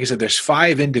there are, like I said, there's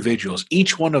 5 individuals.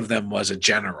 Each one of them was a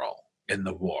general in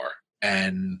the war.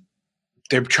 And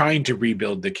they're trying to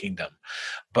rebuild the kingdom.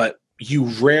 But you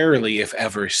rarely, if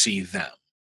ever, see them.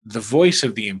 The voice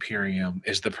of the Imperium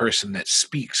is the person that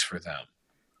speaks for them.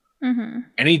 Mm-hmm.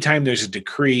 Anytime there's a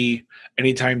decree,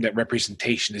 anytime that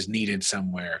representation is needed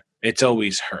somewhere, it's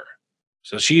always her.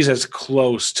 So she's as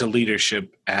close to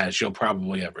leadership as you'll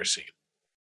probably ever see.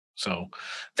 So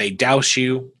they douse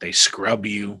you, they scrub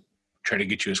you, try to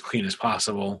get you as clean as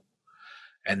possible.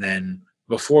 And then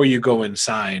before you go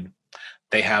inside,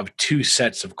 they have 2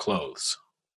 sets of clothes.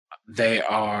 They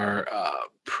are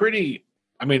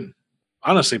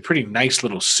honestly, pretty nice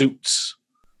little suits.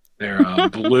 They're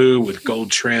blue with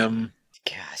gold trim.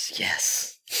 Gosh,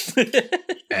 yes.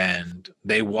 And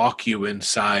they walk you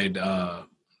inside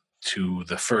to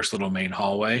the first little main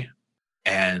hallway,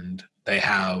 and they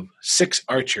have 6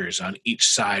 archers on each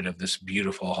side of this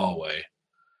beautiful hallway.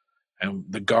 And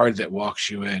the guard that walks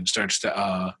you in starts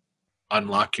to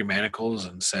unlock your manacles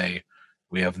and say,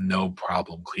 "We have no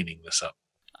problem cleaning this up."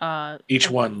 Each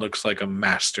one looks like a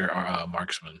master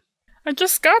marksman. I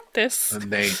just got this.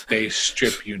 And they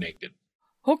strip you naked.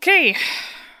 Okay.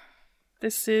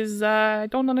 This is, I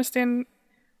don't understand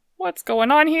what's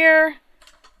going on here.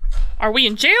 Are we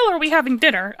in jail or are we having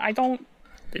dinner?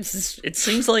 It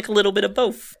seems like a little bit of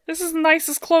both. This is the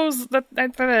nicest clothes that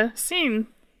I've ever seen.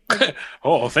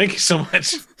 Oh, thank you so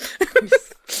much.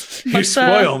 You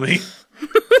spoil me.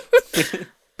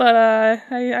 But,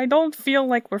 I don't feel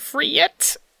like we're free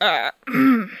yet.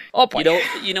 Oh boy.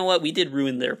 You know what? We did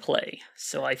ruin their play.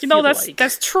 So I feel like...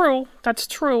 that's true. That's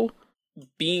true.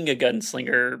 Being a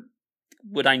gunslinger,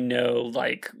 would I know,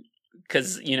 like...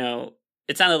 Because,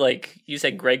 it sounded like you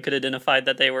said Greg could identify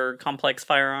that they were complex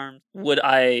firearms. Would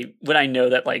I know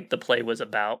that, like, the play was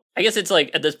about? I guess it's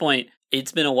like, at this point,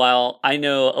 it's been a while. I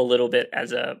know a little bit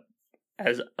as a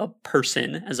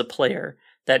person, as a player,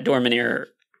 that Dorminir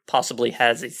possibly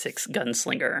has a 6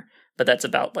 gunslinger, but that's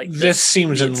about, like... This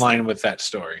seems in line with that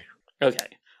story.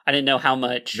 Okay. I didn't know how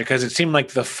much... Because it seemed like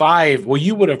the 5... Well,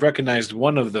 you would have recognized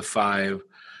one of the 5.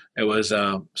 It was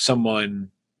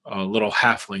someone, a little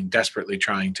halfling, desperately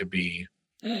trying to be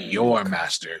your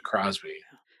master, Crosby.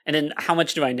 And then how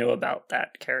much do I know about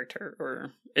that character?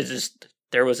 Or is just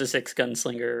there was a 6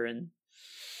 gunslinger and...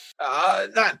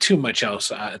 Not too much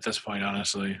else at this point,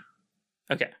 honestly.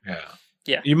 Okay.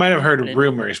 Yeah. You might have heard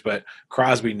rumors, but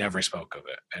Crosby never spoke of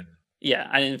it. And yeah,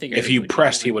 I didn't think... If you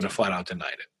pressed, he would have flat out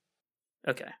denied it.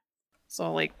 Okay.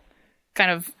 So, like,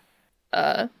 kind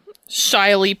of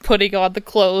shyly putting on the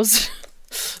clothes.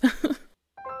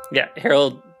 Yeah,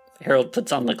 Harold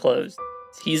puts on the clothes.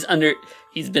 He's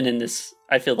been in this...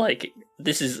 I feel like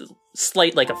this is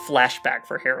like a flashback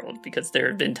for Harold, because there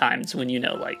have been times when,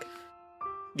 like,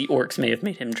 the orcs may have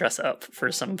made him dress up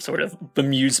for some sort of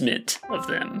bemusement of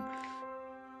them.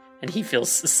 And he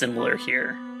feels similar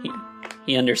here.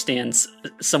 He understands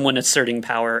someone asserting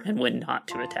power and when not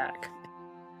to attack.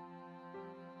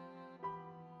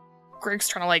 Greg's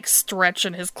trying to, like, stretch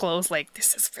in his clothes, like,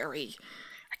 this is very...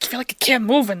 I feel like I can't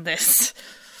move in this.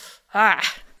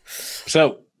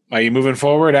 So, are you moving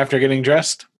forward after getting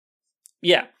dressed?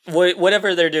 Yeah,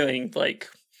 whatever they're doing, like,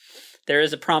 there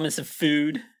is a promise of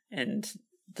food, and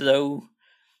though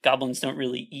goblins don't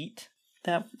really eat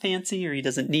that fancy, or he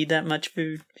doesn't need that much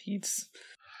food,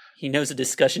 he knows a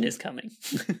discussion is coming.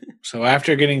 So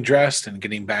after getting dressed and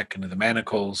getting back into the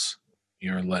manacles,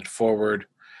 you're led forward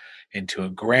into a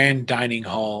grand dining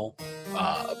hall,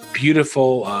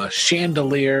 beautiful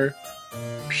chandelier,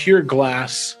 pure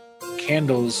glass,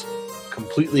 candles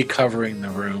completely covering the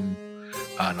room,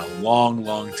 on a long,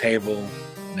 long table.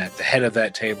 And at the head of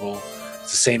that table,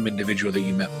 it's the same individual that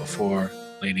you met before,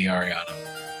 Lady Ariana.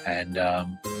 And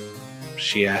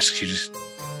she asks you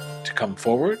to come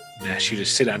forward and asks you to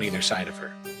sit on either side of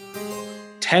her.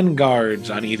 10 guards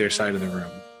on either side of the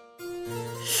room.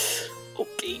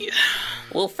 Okay.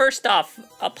 Well, first off,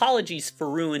 apologies for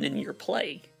ruining your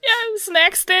play. Yeah, it was an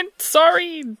accident.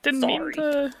 Sorry. Didn't mean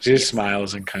to... She just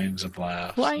smiles and kinds of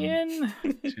laughs. Fly in.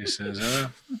 She says,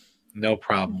 no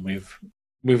problem.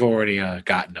 We've already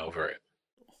gotten over it.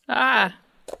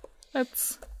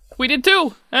 We did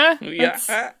too, huh?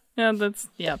 Yeah.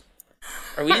 Yeah.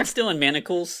 Are we still in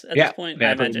manacles at this point? Yeah,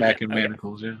 I imagine, back in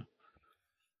manacles, yeah.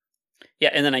 Yeah,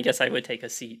 and then I guess I would take a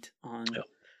seat on...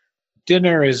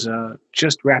 Dinner is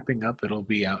just wrapping up. It'll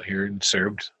be out here and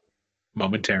served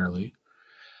momentarily.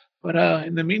 But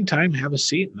in the meantime, have a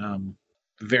seat. And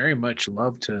very much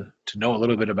love to know a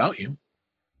little bit about you.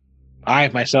 I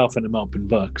myself am an open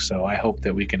book, so I hope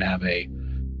that we can have a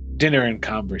dinner and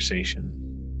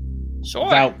conversation. Sure.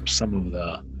 Without some of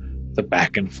the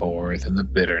back and forth and the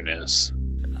bitterness.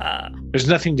 There's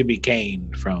nothing to be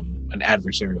gained from an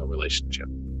adversarial relationship.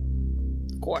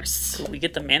 Of course. Could we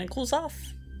get the manacles off?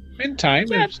 In time,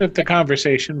 if the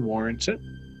conversation warrants it.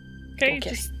 Okay.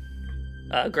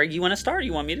 Greg, you want to start?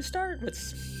 You want me to start?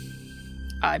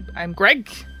 I'm Greg.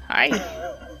 Hi.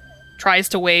 Tries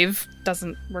to wave.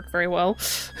 Doesn't work very well.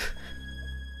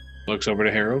 Looks over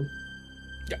to Harold.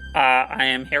 I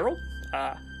am Harold.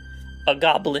 A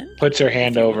goblin. Puts her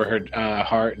hand over her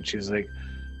heart, and she's like,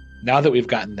 now that we've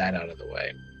gotten that out of the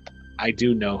way, I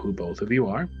do know who both of you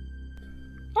are.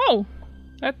 Oh.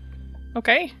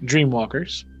 Okay.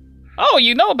 Dreamwalkers. Oh,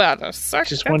 you know about us.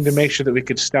 Just wanted to make sure that we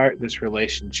could start this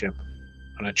relationship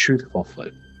on a truthful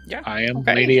foot. Yeah. I am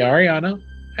Lady Ariana,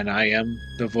 and I am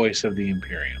the voice of the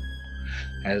Imperium.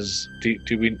 As do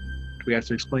we have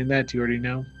to explain that? Do you already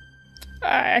know?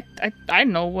 I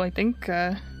know. I think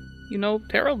you know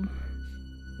Harold.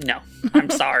 No, I'm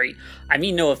sorry. I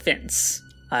mean, no offense.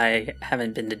 I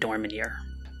haven't been to Dorminier.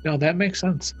 No, that makes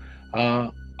sense.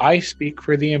 I speak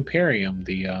for the Imperium,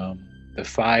 the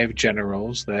 5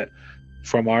 generals that,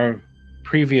 from our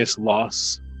previous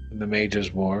loss in the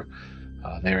Mages' War,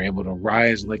 they were able to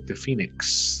rise like the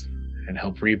Phoenix and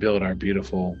help rebuild our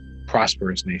beautiful,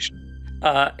 prosperous nation.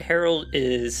 Harold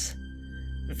is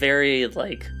very,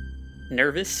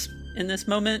 nervous in this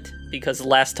moment because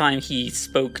last time he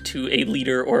spoke to a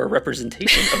leader or a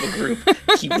representation of a group,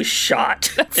 he was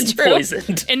shot and true.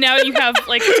 poisoned. And now you have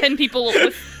 10 people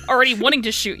already wanting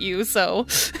to shoot you. So,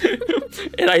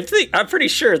 and I'm pretty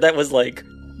sure that was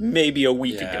maybe a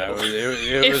week ago. It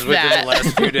was If within that. the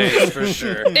last few days for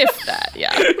sure. if that,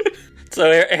 yeah.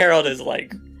 So Harold is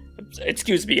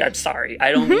excuse me, I'm sorry.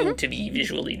 I don't mean to be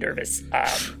visually nervous.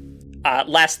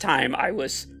 Last time I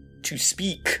was to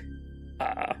speak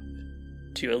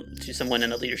to someone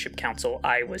in a leadership council,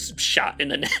 I was shot in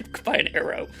the neck by an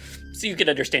arrow. So you can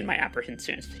understand my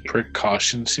apprehensions here.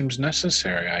 Precaution seems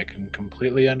necessary. I can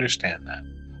completely understand that.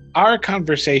 Our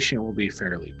conversation will be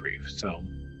fairly brief, so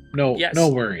no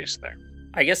worries there.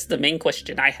 I guess the main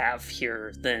question I have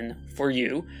here then for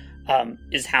you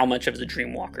is how much of the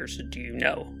Dreamwalkers do you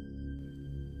know?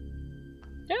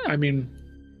 I mean,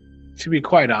 to be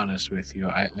quite honest with you,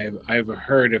 I've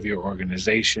heard of your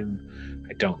organization.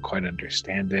 I don't quite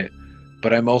understand it,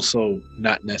 but I'm also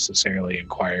not necessarily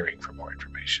inquiring for more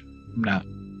information. I'm not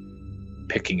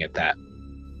picking at that.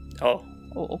 Oh,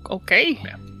 Okay.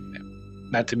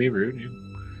 Not to be rude.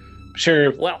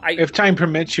 Sure, well, if time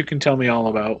permits, you can tell me all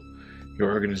about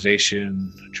your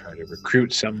organization, try to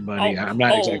recruit somebody. I'm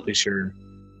not exactly sure.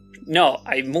 No,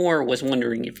 I more was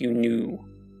wondering if you knew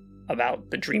about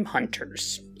the Dream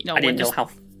Hunters. I didn't know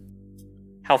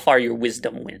how far your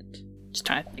wisdom went. Just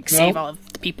trying to save all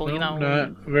of the people,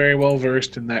 Not very well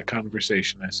versed in that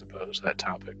conversation, I suppose, that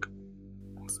topic.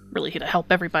 Really here to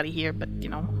help everybody here, but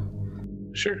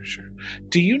Sure.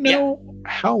 Do you know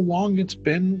how long it's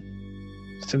been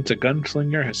since a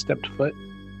gunslinger has stepped foot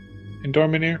in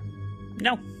Dorminier?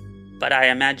 No, but I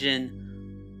imagine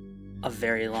a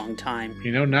very long time.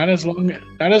 Not as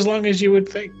long as you would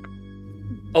think.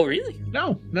 Oh, really?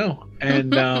 No.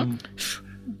 And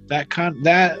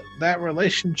that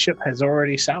relationship has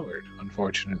already soured,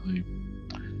 unfortunately.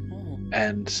 Oh.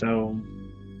 And so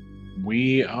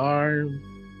we are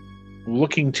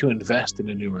looking to invest in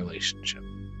a new relationship.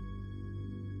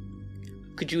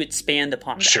 Could you expand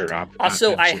upon that? Sure.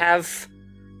 Also, I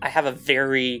absolutely. have a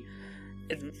very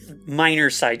minor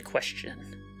side question.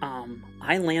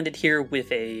 I landed here with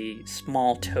a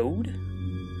small toad.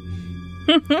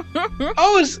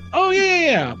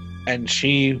 Yeah. And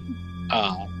she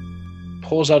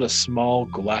pulls out a small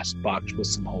glass box with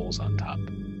some holes on top.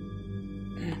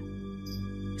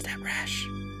 Is that Rash?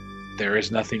 There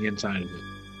is nothing inside of it.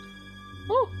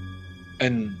 Oh.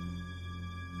 And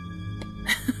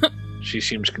she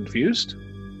seems confused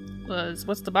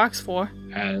What's the box for?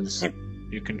 as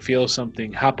you can feel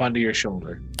something hop onto your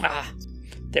shoulder. Ah,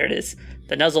 there it is.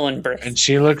 The nuzzle and breath. And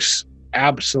she looks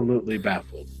absolutely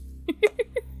baffled.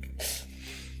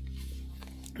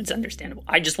 It's understandable.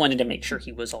 I just wanted to make sure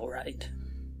he was all right.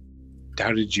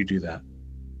 How did you do that?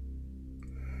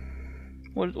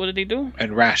 What did he do?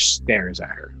 And Rash stares at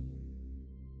her.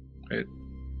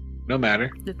 No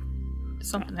matter. Did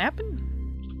something happen?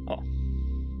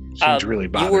 Seems really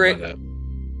bothered by that.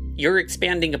 You're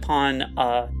expanding upon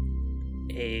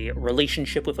a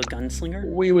relationship with a gunslinger?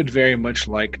 We would very much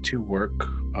like to work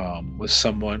with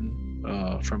someone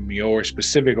from your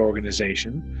specific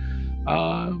organization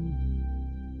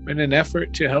in an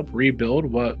effort to help rebuild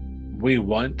what we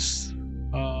once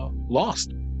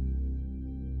lost.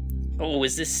 Oh,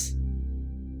 is this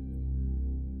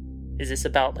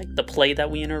about the play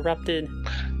that we interrupted?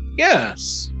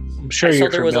 Yes, I'm sure I you're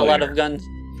saw there was a lot familiar. of guns.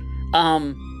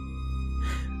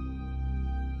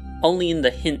 Only in the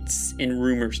hints and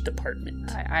rumors department.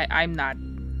 I'm not.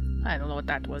 I don't know what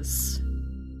that was.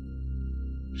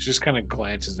 She just kind of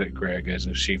glances at Greg as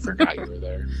if she forgot you were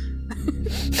there.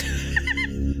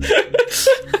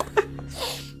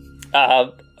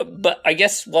 But I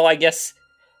guess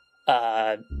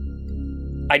I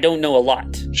don't know a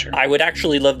lot. Sure. I would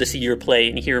actually love to see your play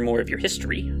and hear more of your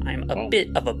history. I'm a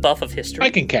bit of a buff of history. I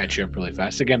can catch you up really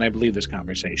fast. Again, I believe this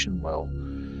conversation will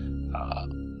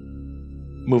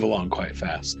move along quite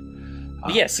fast.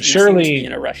 Yes, you seem to surely be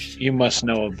in a rush. you must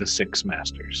know of the 6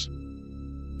 Masters.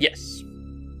 Yes.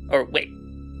 Or wait,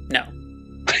 no.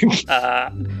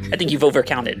 I think you've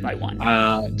overcounted by one.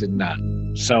 Did not.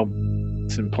 So,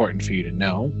 It's important for you to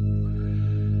know.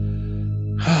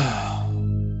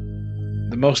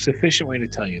 The most efficient way to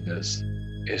tell you this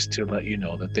is to let you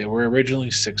know that there were originally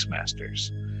 6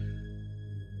 masters.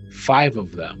 5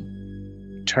 of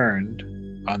them turned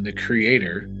on the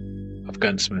creator of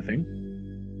gunsmithing,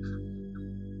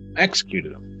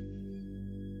 executed him.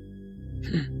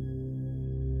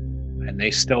 And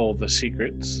they stole the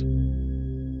secrets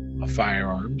of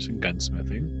firearms and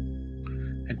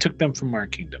gunsmithing and took them from our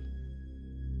kingdom.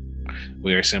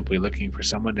 We are simply looking for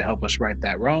someone to help us right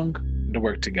that wrong and to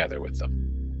work together with them.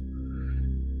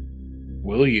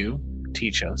 Will you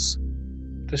teach us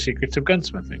the secrets of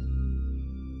gunsmithing?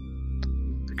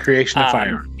 The creation of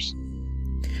firearms.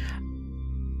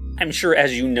 I'm sure,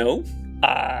 as you know,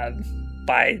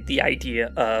 by the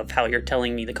idea of how you're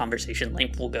telling me the conversation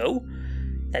length will go,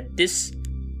 that this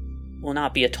will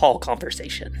not be a tall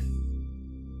conversation.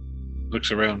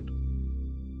 Looks around.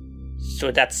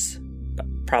 So that's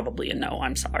probably a no.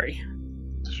 I'm sorry.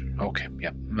 Okay,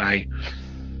 yep.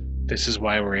 This is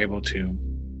why we're able to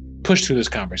push through this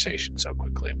conversation so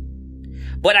quickly.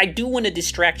 But I do want to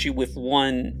distract you with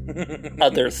one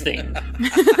other thing.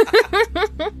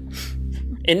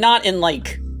 And not in,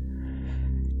 like,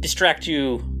 distract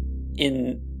you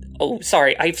in... Oh,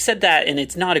 sorry, I've said that, and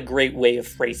it's not a great way of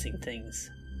phrasing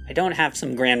things. I don't have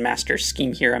some Grandmaster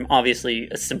scheme here. I'm obviously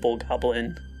a simple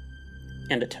goblin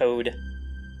and a toad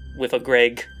with a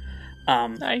Greg.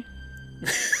 Hi.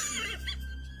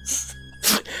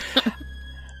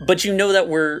 But you know that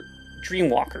we're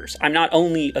Dreamwalkers. I'm not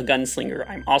only a gunslinger,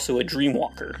 I'm also a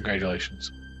Dreamwalker.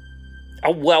 Congratulations.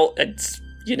 Oh, well, it's,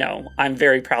 you know, I'm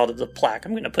very proud of the plaque.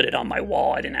 I'm going to put it on my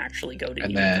wall. I didn't actually go to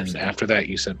And university. then after that,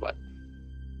 you said what?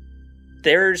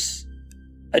 There's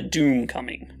a doom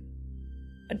coming.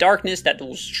 A darkness that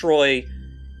will destroy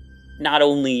not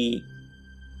only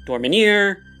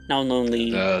Dorminier, not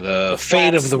only the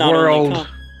fate of flats, the not only world.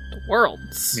 The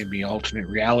worlds. Maybe alternate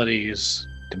realities,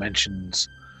 dimensions,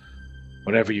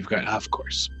 whatever you've got. Of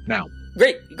course. Now.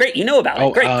 Great, you know about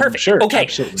it. Great, perfect. Sure, okay,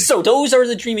 absolutely. So those are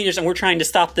the Dream Eaters, and we're trying to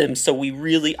stop them, so we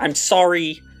really... I'm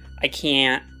sorry, I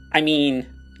can't... I mean,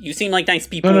 you seem like nice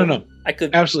people. No. I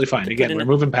could... Absolutely fine. Again, we're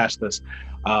moving past this.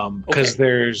 Because Okay.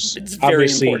 there's It's very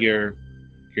obviously important.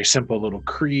 your simple little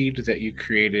creed that you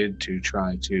created to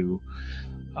try to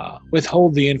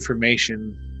withhold the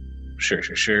information.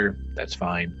 Sure. That's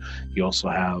fine. You also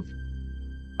have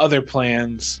other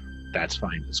plans. That's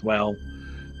fine as well.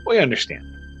 We understand.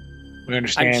 We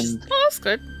understand Oh, that's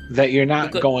good. that you're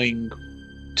not Good. going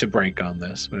to break on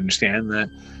this. We understand that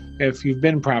if you've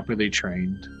been properly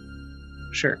trained,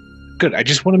 sure. Good. I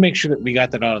just want to make sure that we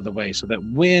got that out of the way so that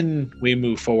when we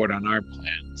move forward on our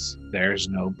plans, there's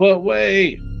no but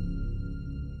wait.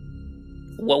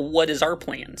 Well, what is our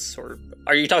plans? Or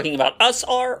are you talking about us,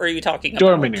 or are you talking about...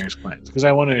 Dorminier's plans. Because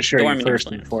I want to assure you Dorminier's first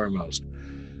plans. and foremost,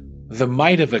 the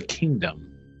might of a kingdom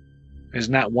is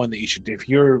not one that you should... If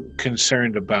you're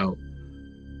concerned about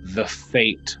the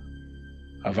fate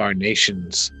of our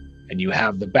nations and you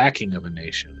have the backing of a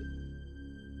nation.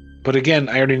 But again,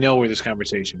 I already know where this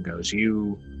conversation goes.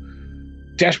 You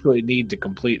desperately need to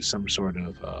complete some sort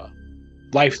of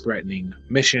life-threatening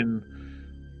mission,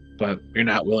 but you're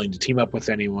not willing to team up with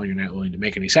anyone. You're not willing to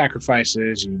make any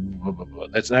sacrifices. Blah, blah, blah.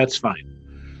 That's fine.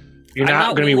 You're I'm not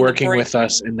not going to be willing to working break- with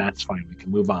us, and that's fine. We can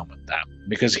move on with that.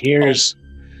 Because here's,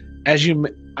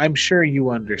 I'm sure you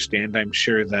understand. I'm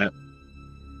sure that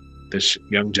this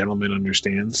young gentleman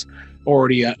understands,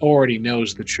 already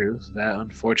knows the truth, that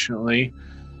unfortunately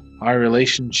our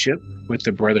relationship with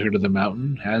the Brotherhood of the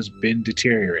Mountain has been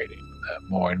deteriorating. That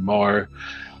more and more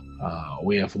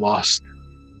we have lost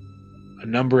a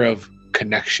number of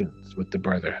connections with the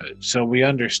Brotherhood. So we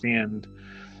understand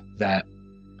that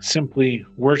simply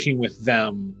working with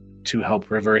them to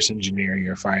help reverse engineer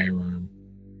your firearm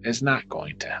is not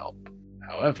going to help.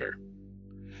 However,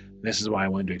 this is why I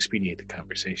wanted to expedite the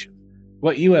conversation.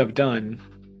 What you have done,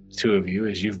 two of you,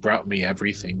 is you've brought me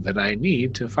everything that I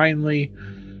need to finally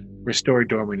restore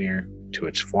Dorminier to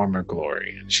its former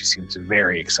glory. And she seems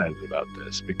very excited about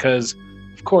this because,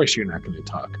 of course, you're not going to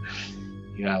talk.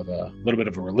 You have a little bit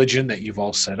of a religion that you've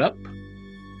all set up,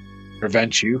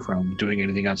 prevents you from doing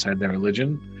anything outside that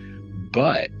religion,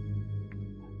 but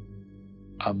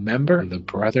a member of the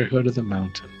Brotherhood of the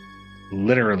Mountain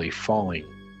literally falling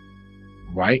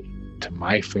right to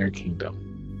my fair kingdom.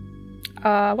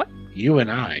 What? You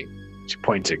and I, she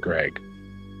points at Greg,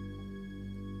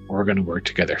 we're going to work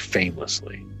together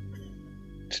famously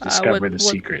to discover the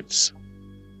secrets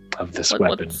of this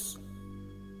weapon.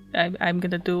 I'm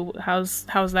gonna do. How's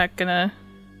that gonna?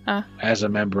 As a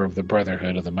member of the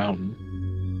Brotherhood of the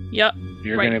Mountain, Yep.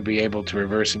 You're Right. going to be able to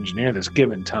reverse engineer this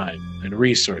given time and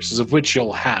resources, of which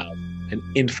you'll have an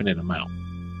infinite amount.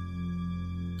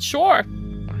 Sure.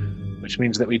 Which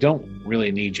means that we don't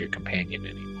really need your companion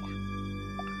anymore.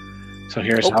 So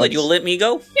here's how. Hopefully you'll let me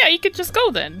go. Yeah, you could just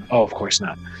go then. Oh, of course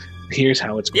not. Here's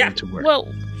how it's going Yeah. to work. Well,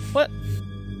 what?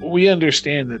 We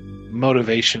understand that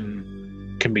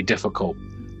motivation can be difficult.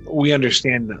 We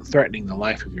understand that threatening the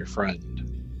life of your friend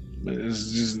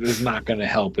is not going to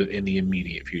help in the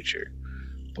immediate future.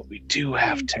 But we do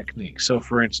have techniques. So,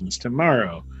 for instance,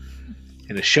 tomorrow,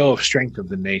 in a show of strength of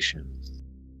the nation,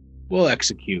 we'll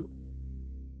execute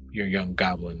your young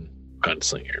goblin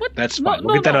gunslinger. What? That's No, fine.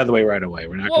 We'll get that no. out of the way right away.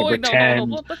 We're not Whoa, going wait, to no,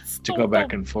 pretend let's to go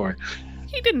back and forth.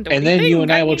 He didn't do And then anything. you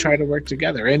and I will mean, try to work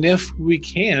together. And if we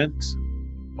can't,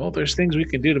 well, there's things we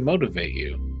can do to motivate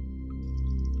you.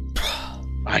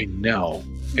 I know.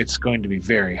 It's going to be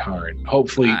very hard.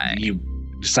 Hopefully you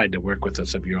decide to work with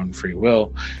us of your own free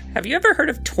will. Have you ever heard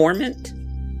of torment?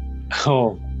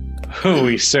 Oh,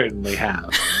 we certainly have.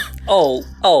 Oh,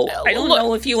 I don't Look.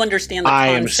 know if you understand the I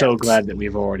concept. am so glad that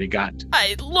we've already got to.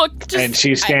 Look, just, And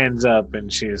she stands up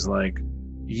and she's like,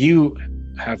 you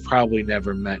have probably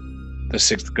never met the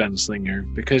sixth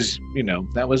gunslinger because,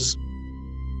 that was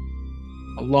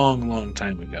a long, long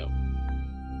time ago.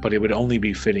 But it would only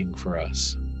be fitting for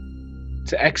us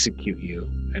to execute you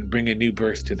and bring a new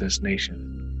birth to this nation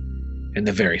in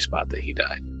the very spot that he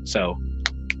died. So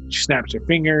she snaps her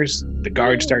fingers, the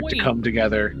guards start to Wait. come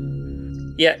together.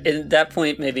 Yeah, at that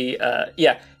point, maybe,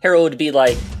 Harold would be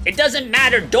like, it doesn't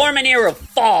matter, Dormanir will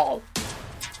fall,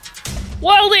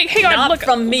 Well, hang on. not Look,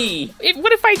 from me.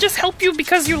 what if I just help you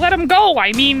because you let him go?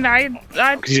 I mean, I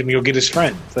Because you'll get his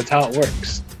friends. That's how it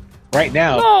works. Right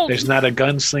now, No. there's not a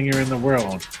gunslinger in the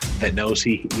world that knows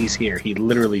he's here. He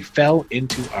literally fell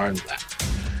into our lap.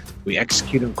 We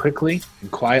execute him quickly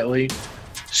and quietly.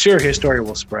 Sure, his story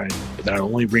will spread, but that'll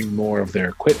only bring more of their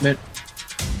equipment.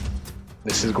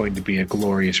 This is going to be a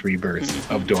glorious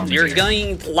rebirth of Dormammu. You're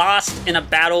going lost in a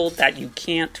battle that you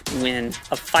can't win,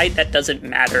 a fight that doesn't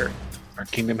matter. Our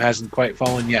kingdom hasn't quite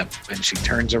fallen yet. And she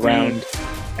turns around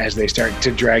as they start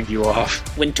to drag you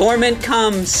off. When torment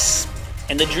comes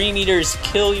and the Dream Eaters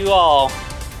kill you all,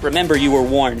 remember you were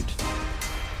warned.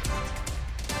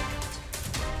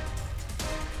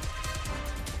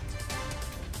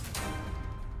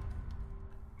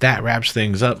 That wraps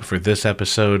things up for this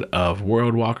episode of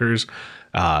World Walkers.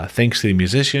 Thanks to the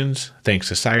musicians. Thanks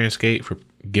to Sirenscape for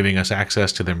giving us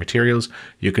access to their materials.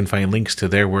 You can find links to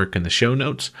their work in the show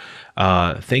notes.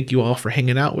 Thank you all for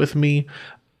hanging out with me.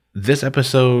 This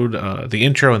episode, the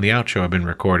intro and the outro have been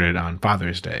recorded on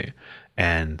Father's Day.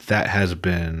 And that has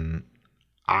been,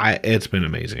 it's been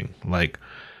amazing. Like,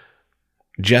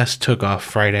 Jess took off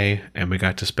Friday and we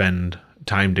got to spend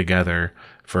time together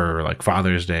for like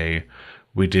Father's Day.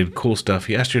 We did cool stuff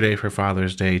yesterday for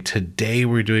Father's Day. Today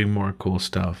we're doing more cool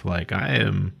stuff. Like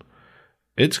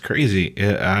it's crazy.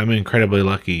 I'm incredibly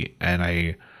lucky, and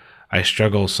I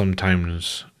struggle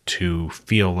sometimes to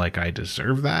feel like I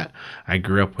deserve that. I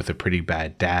grew up with a pretty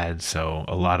bad dad, so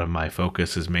a lot of my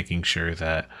focus is making sure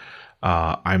that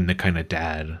I'm the kind of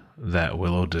dad that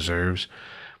Willow deserves.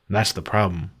 That's the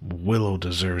problem. Willow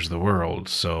deserves the world,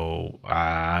 so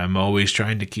I'm always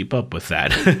trying to keep up with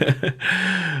that.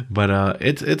 But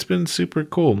it's been super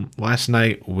cool. Last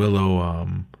night, Willow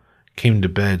came to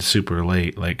bed super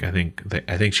late. Like I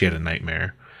think she had a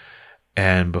nightmare,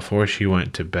 and before she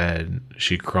went to bed,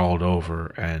 she crawled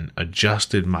over and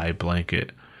adjusted my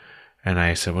blanket. And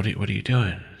I said, "What are you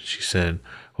doing?" She said,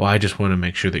 "Well, I just want to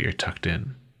make sure that you're tucked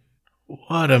in."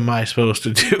 What am I supposed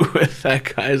to do with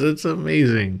that, guys? It's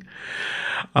amazing.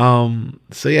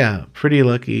 So yeah, pretty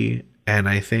lucky. And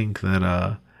I think that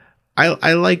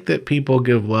I like that people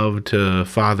give love to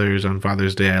fathers on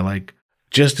Father's Day. I like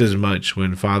just as much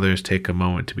when fathers take a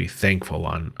moment to be thankful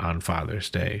on Father's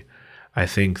Day. I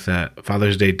think that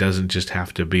Father's Day doesn't just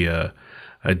have to be a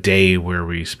day where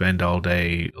we spend all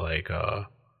day like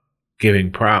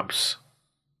giving props.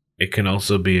 It can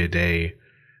also be a day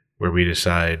where we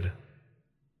decide,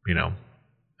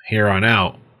 here on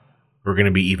out, we're going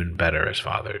to be even better as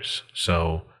fathers.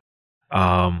 So,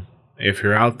 if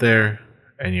you're out there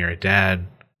and you're a dad,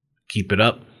 keep it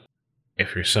up.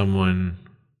 If you're someone,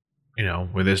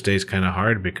 where this day's kind of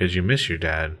hard because you miss your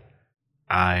dad,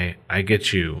 I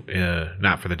get you.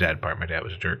 Not for the dad part. My dad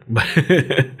was a jerk,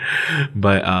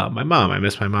 but my mom. I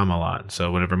miss my mom a lot.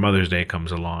 So whenever Mother's Day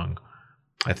comes along,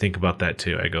 I think about that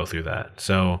too. I go through that.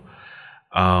 So,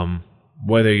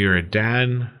 whether you're a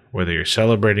dad, whether you're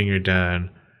celebrating your dad,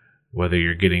 whether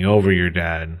you're getting over your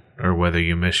dad, or whether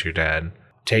you miss your dad,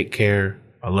 take care.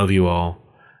 I love you all.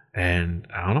 And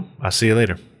I don't know. I'll see you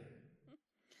later.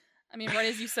 I mean, right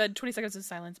as you said 20 seconds of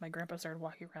silence, my grandpa started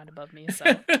walking around above me, so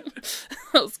that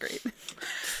was great.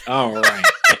 All right.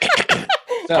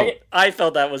 So, I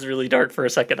felt that was really dark for a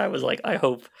second. I was like, I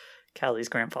hope Callie's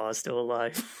grandpa is still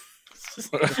alive.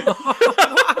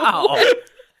 Wow.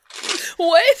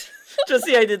 What? Just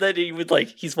the idea that he would, like,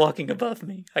 he's walking above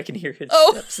me. I can hear his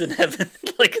Oh. steps in heaven.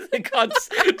 Like,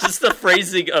 just the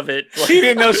phrasing of it. Like, you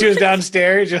didn't know she was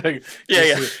downstairs? You're like,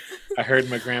 Yeah. I heard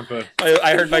my grandpa.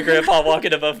 I heard my grandpa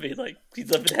walking above me, like,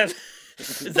 he's up in heaven.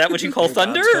 Is that what you call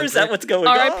thunder, or is that what's going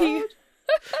on? R.I.P.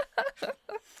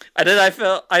 And then I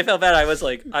felt bad. I was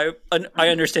like, I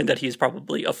understand that he's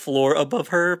probably a floor above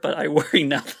her, but I worry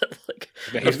now that, like,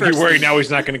 You're worried now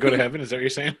he's not going to go to heaven? Is that what you're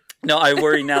saying? No, I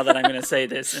worry now that I'm going to say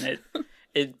this, and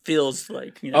it feels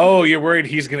like, you know. Oh, you're worried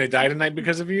he's going to die tonight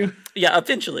because of you? Yeah,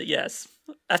 eventually, yes.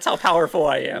 That's how powerful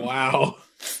I am. Wow.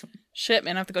 Shit,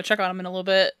 man, I have to go check on him in a little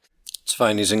bit. It's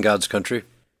fine. He's in God's country.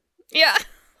 Yeah.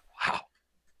 Wow.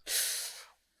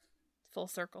 Full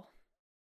circle.